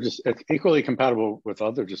so it's equally compatible with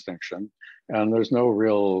other distinction, and there's no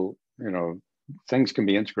real, things can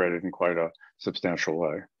be integrated in quite a substantial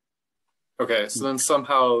way. Okay, so then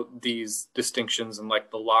somehow these distinctions and like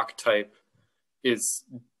the lock type is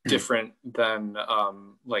different than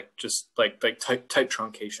just type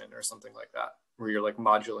truncation or something like that, where you're like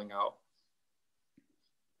modulating out.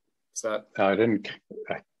 Is that? I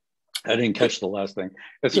didn't catch the last thing.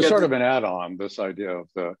 It's a sort of an add-on, this idea of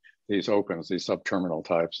these opens, these subterminal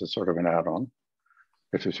types, is sort of an add-on,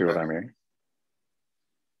 if you see what I mean.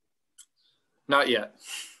 Not yet.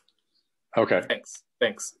 Okay.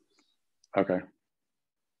 Thanks. Okay.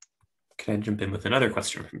 Can I jump in with another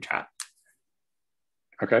question from chat?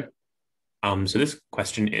 Okay. So this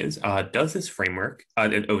question is, does this framework,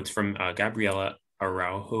 it's from Gabriela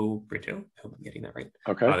Araujo Brito. I hope I'm getting that right.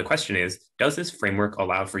 Okay. The question is, does this framework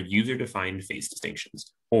allow for user-defined phase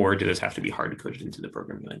distinctions, or does this have to be hard-coded into the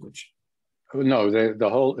programming language? No,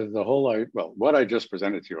 what I just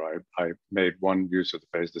presented to you, I made one use of the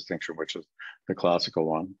phase distinction, which is the classical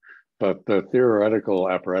one. But the theoretical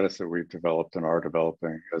apparatus that we've developed and are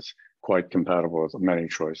developing is quite compatible with many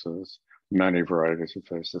choices, many varieties of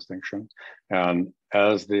phase distinction. And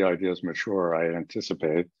as the ideas mature, I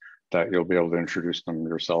anticipate that you'll be able to introduce them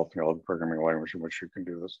yourself in the programming language in which you can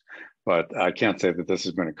do this. But I can't say that this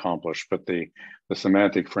has been accomplished, but the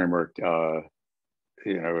semantic framework,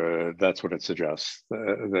 that's what it suggests.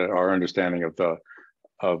 Our understanding of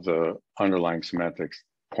the underlying semantics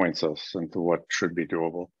points us into what should be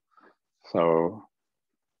doable. So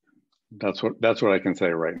that's what I can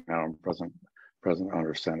say right now in present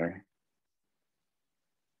understanding.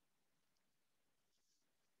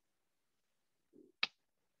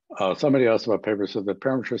 Somebody asked about papers. So the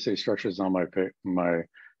parametricity structures on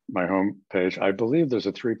my home page. I believe there's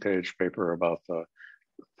a 3-page paper about the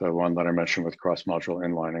one that I mentioned with cross-module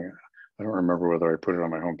inlining. I don't remember whether I put it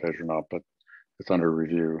on my homepage or not, but it's under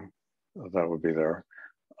review. That would be there.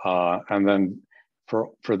 And then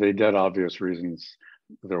for the dead obvious reasons,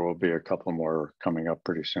 there will be a couple more coming up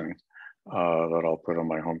pretty soon that I'll put on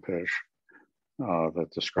my homepage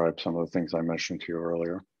that describe some of the things I mentioned to you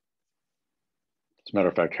earlier. As a matter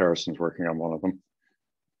of fact, Harrison's working on one of them.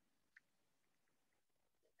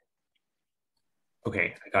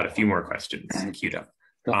 Okay, I got a few more questions queued up.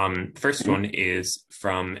 First one is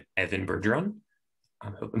from Evan Bergeron.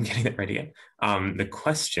 I hope I'm getting that right again. The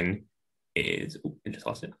question is, I just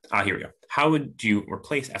lost it. Here we go. How would you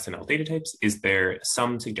replace SML data types? Is there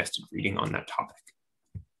some suggested reading on that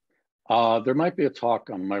topic? There might be a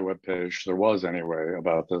talk on my webpage. There was anyway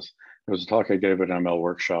about this. There was a talk I gave at ML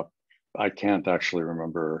workshop. I can't actually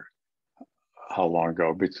remember how long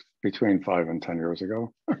ago, between 5 and 10 years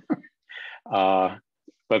ago.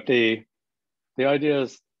 But the idea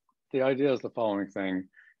is the following thing.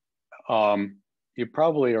 You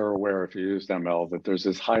probably are aware, if you used ML, that there's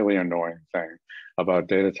this highly annoying thing about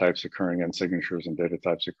data types occurring in signatures and data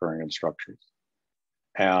types occurring in structures.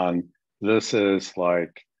 And this is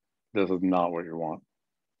not what you want.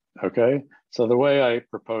 Okay, so the way I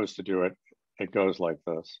propose to do it, it goes like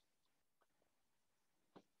this.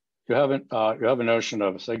 You have a notion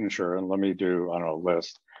of a signature, and let me do, I don't know, a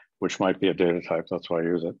list, which might be a data type. That's why I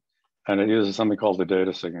use it. And it uses something called the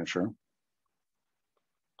data signature.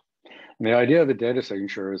 And the idea of a data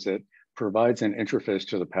signature is it provides an interface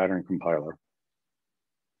to the pattern compiler.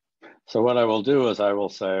 So what I will do is I will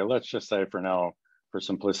say, let's just say for now, for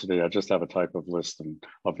simplicity, I just have a type of list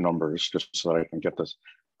of numbers just so I can get this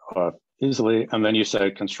easily. And then you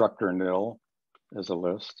say constructor nil is a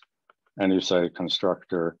list. And you say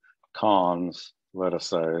constructor cons, let us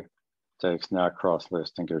say, takes nat cross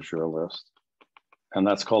list and gives you a list. And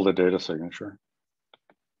that's called a data signature.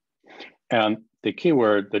 And the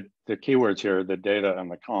keyword, the keywords here, the data and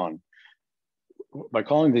the con, by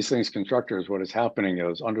calling these things constructors, what is happening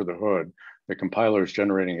is under the hood, the compiler is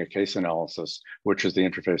generating a case analysis, which is the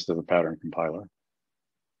interface to the pattern compiler.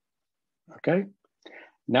 Okay,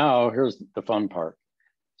 now here's the fun part.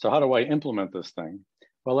 So how do I implement this thing?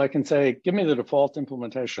 Well, I can say, give me the default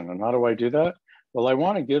implementation. And how do I do that? Well, I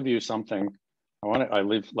want to give you something. I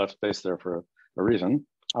leave left space there for a reason.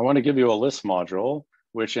 I want to give you a list module,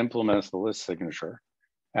 which implements the list signature.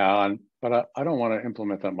 But I don't want to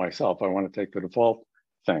implement that myself. I want to take the default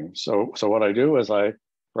thing. So what I do is I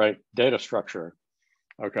write data structure.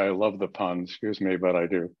 Okay, I love the pun, excuse me, but I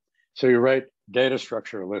do. So you write data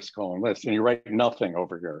structure list colon list, and you write nothing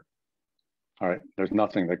over here. All right, there's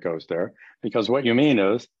nothing that goes there, because what you mean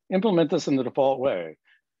is implement this in the default way.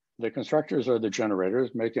 The constructors are the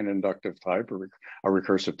generators, make an inductive type or a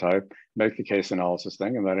recursive type, make the case analysis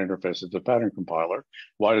thing, and that interfaces the pattern compiler.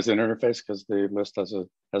 Why does it interface? Because the list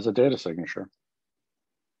has a data signature.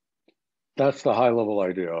 That's the high level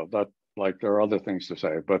idea. That, like, there are other things to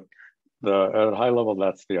say, but at a high level,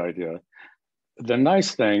 that's the idea. The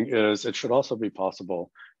nice thing is it should also be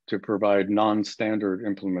possible to provide non-standard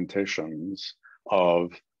implementations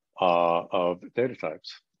of data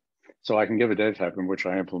types. So I can give a data type in which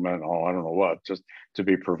I implement, I don't know what, just to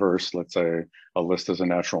be perverse. Let's say a list is a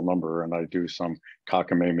natural number and I do some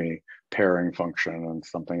cockamamie pairing function and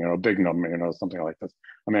something, big number, something like this.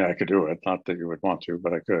 I mean, I could do it, not that you would want to,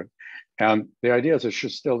 but I could. And the idea is it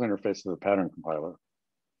should still interface to the pattern compiler.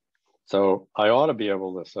 So I ought to be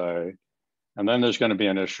able to say, and then there's going to be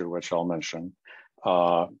an issue, which I'll mention.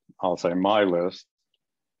 I'll say my list,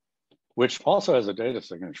 which also has a data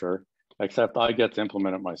signature, except I get to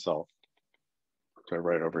implement it myself. So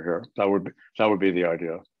right over here, that would be the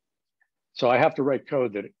idea. So I have to write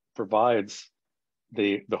code that provides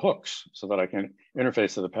the hooks so that I can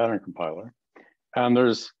interface to the pattern compiler. And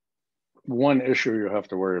there's one issue you have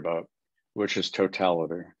to worry about, which is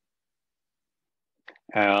totality.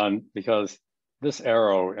 And because this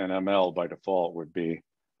arrow in ML by default would be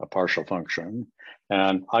a partial function,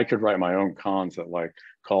 and I could write my own cons that like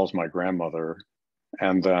calls my grandmother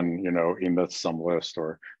and then, emits some list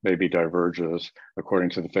or maybe diverges according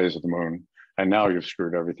to the phase of the moon. And now you've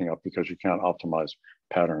screwed everything up because you can't optimize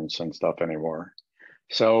patterns and stuff anymore.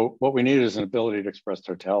 So what we need is an ability to express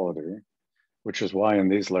totality, which is why in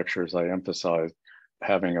these lectures I emphasize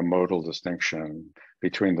having a modal distinction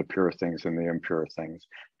between the pure things and the impure things,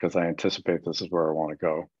 because I anticipate this is where I want to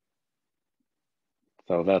go.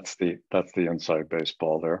 So that's the inside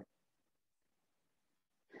baseball there.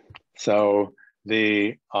 So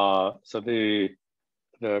what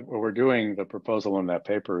we're doing, the proposal in that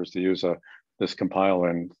paper is to use this compile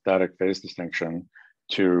and static phase distinction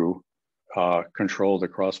to control the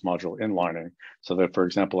cross-module inlining, so that, for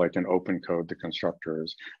example, I can open code the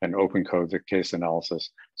constructors and open code the case analysis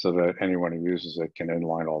so that anyone who uses it can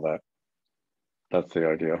inline all that. That's the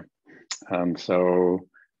idea. And so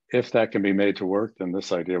if that can be made to work, then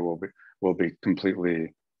this idea will be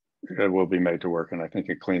made to work. And I think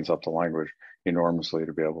it cleans up the language enormously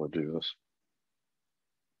to be able to do this.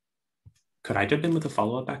 Could I jump in with a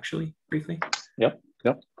follow-up actually, briefly? Yep.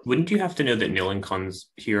 Wouldn't you have to know that nil and cons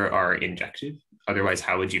here are injective? Otherwise,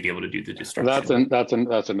 how would you be able to do the destruction?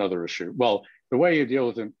 That's another issue. Well, the way you deal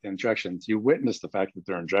with injections, you witness the fact that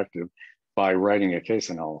they're injective by writing a case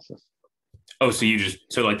analysis. Oh, so there's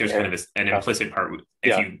kind of an implicit part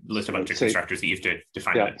if you list a bunch of constructors that you have to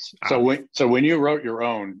define that. So when you wrote your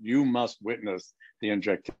own, you must witness the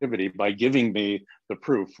injectivity by giving me the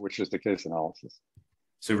proof, which is the case analysis.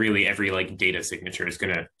 So really every data signature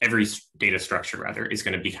every data structure rather is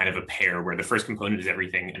going to be kind of a pair where the first component is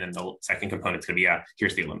everything and then the second component is going to be,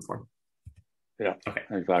 here's the limit form. Yeah, okay,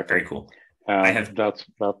 exactly. Very cool. That's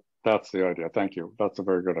the idea. Thank you. That's a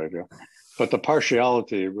very good idea. But the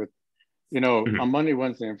partiality with, on Monday,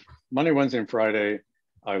 Wednesday, and Friday,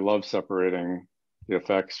 I love separating the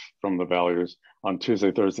effects from the values. On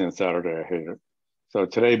Tuesday, Thursday, and Saturday, I hate it. So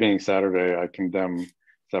today being Saturday, I condemn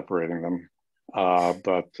separating them.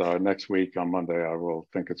 But next week on Monday, I will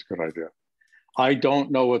think it's a good idea. I don't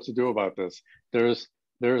know what to do about this. There's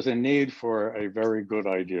a need for a very good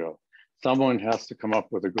idea. Someone has to come up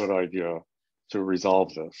with a good idea to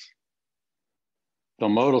resolve this. The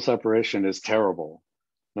modal separation is terrible.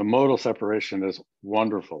 The modal separation is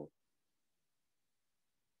wonderful.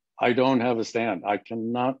 I don't have a stand. I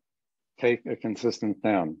cannot take a consistent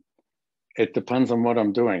stand. It depends on what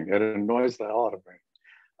I'm doing. It annoys the hell out of me.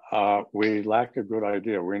 We lack a good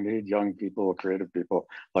idea. We need young people, creative people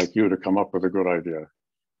like you to come up with a good idea.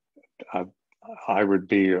 I would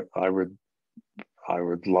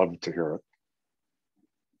love to hear it.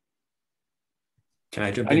 Can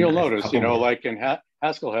I jump in? And you'll notice, like in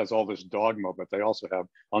Haskell has all this dogma, but they also have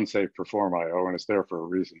unsafe perform IO, and it's there for a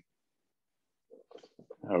reason.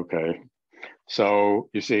 Okay, so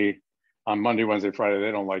you see, on Monday, Wednesday, Friday,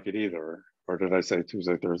 they don't like it either. Or did I say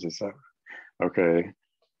Tuesday, Thursday, Saturday? Okay.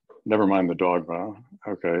 Never mind the dogma.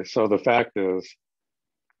 Okay, so the fact is,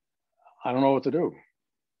 I don't know what to do.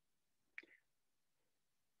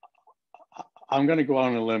 I'm going to go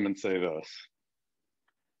on a limb and say this.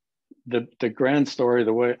 the grand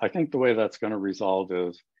story, I think the way that's going to resolve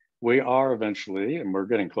is we are eventually, and we're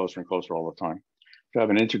getting closer and closer all the time, to have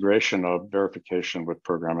an integration of verification with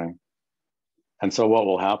programming. And so what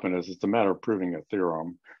will happen is it's a matter of proving a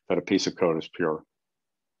theorem that a piece of code is pure.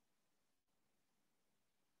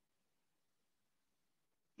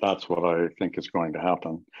 That's what I think is going to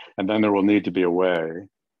happen. And then there will need to be a way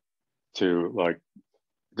to like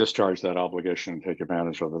discharge that obligation and take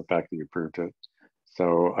advantage of the fact that you proved it.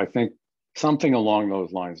 So I think something along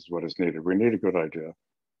those lines is what is needed. We need a good idea.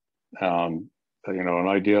 You know, an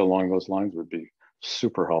idea along those lines would be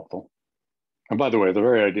super helpful. And by the way, the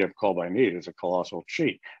very idea of call by need is a colossal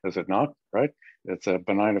cheat, is it not? Right? It's a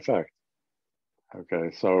benign effect.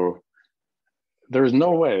 Okay, so there's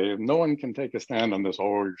no way, no one can take a stand on this,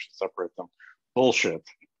 oh, you should separate them. Bullshit.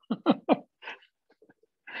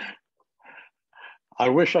 I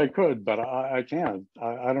wish I could, but I can't.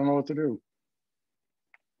 I don't know what to do.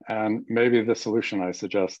 And maybe the solution I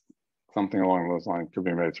suggest, something along those lines, could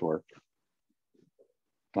be made to work.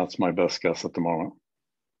 That's my best guess at the moment.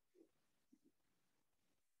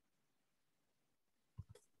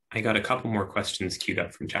 I got a couple more questions queued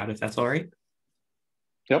up from chat, if that's all right.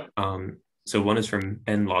 Yep. So one is from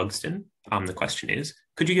Ben Logston. The question is,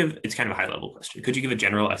 could you give, it's kind of a high level question, could you give a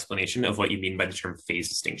general explanation of what you mean by the term phase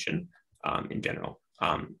distinction in general?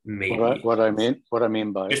 Maybe what I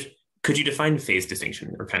mean by just, could you define phase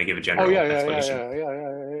distinction or kind of give a general explanation?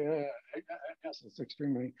 Yes,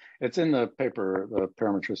 it's in the paper, the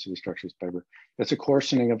parametricity structures paper. It's a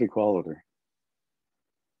coarsening of equality.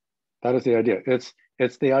 That is the idea.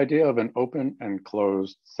 It's the idea of an open and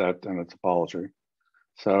closed set and a topology.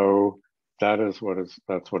 So that's what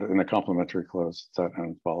in the complementary closed set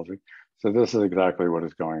and topology. So this is exactly what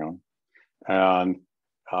is going on. And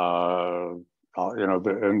you know,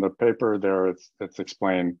 in the paper there, it's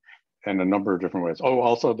explained in a number of different ways. Oh,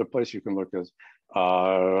 also the place you can look is,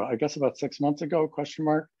 I guess about 6 months ago,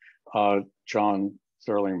 John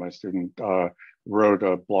Sterling, my student, wrote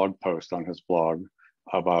a blog post on his blog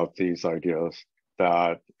about these ideas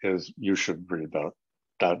you should read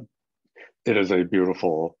that it is a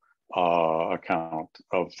beautiful account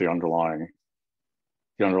of the underlying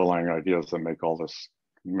ideas that make all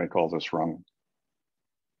this run.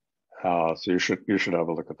 So you should have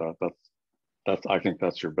a look at that. I think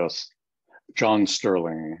that's your best. John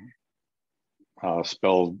Sterling,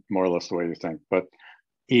 spelled more or less the way you think, but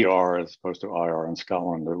ER as opposed to IR. In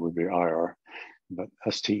Scotland, it would be IR, but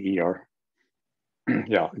STER.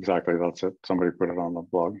 Yeah, exactly. That's it. Somebody put it on the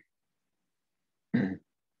blog.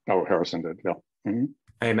 Oh, Harrison did. Yeah. Mm-hmm.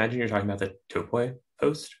 I imagine you're talking about the Topoi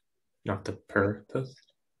post, not the per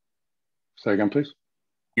post. Say again, please.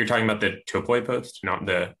 You're talking about the Topoi post, not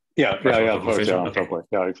the post, okay. Topoi.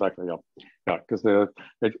 Yeah, exactly. Yeah, because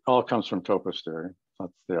it all comes from topos theory.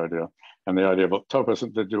 That's the idea. And the idea about topos,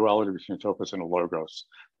 the duality between topos and a logos,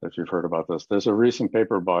 if you've heard about this. There's a recent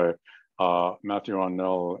paper by Matthew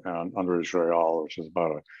Onnell and Andres Royal, which is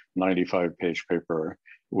about a 95-page paper,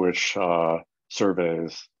 which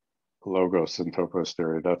surveys logos and topos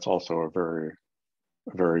theory. That's also a very,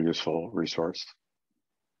 very useful resource.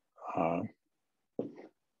 I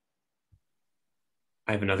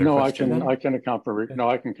have another question. I can account for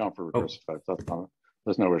recursive types. That's not,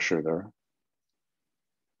 there's no issue there.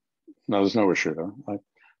 No, there's no issue there.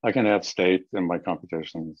 I can add state in my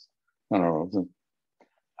computations. I don't know.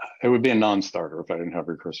 It would be a non-starter if I didn't have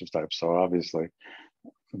recursive types. So obviously,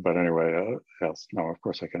 but anyway, yes, no, of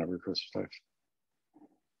course I can have recursive types.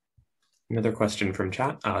 Another question from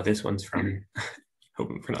chat. This one's from, hope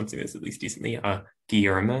I'm pronouncing this at least decently,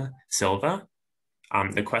 Guillermo Silva.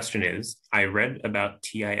 The question is, I read about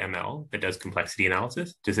TIML that does complexity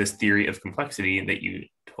analysis. Does this theory of complexity that you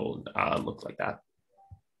told look like that?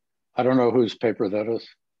 I don't know whose paper that is.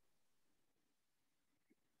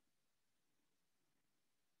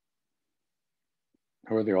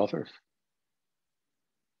 Who are the authors?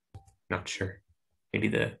 Not sure. Maybe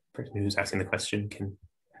the person who's asking the question can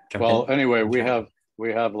jump in. Anyway, we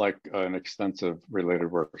have like an extensive related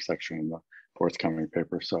work section in the forthcoming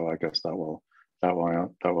paper, so I guess that will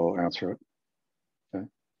answer it. Okay.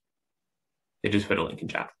 They just put a link in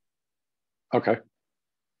chat. Okay.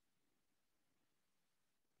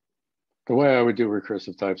 The way I would do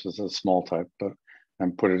recursive types is a small type,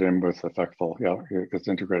 and put it in with effectful. Yeah, it's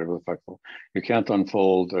integrated with effectful. You can't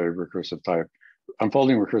unfold a recursive type.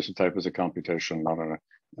 Unfolding recursive type is a computation, not a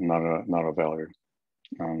value.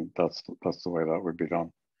 And that's the way that would be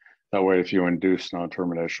done. That way, if you induce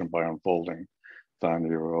non-termination by unfolding, then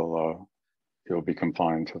you'll be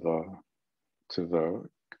confined to the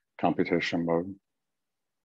computation mode.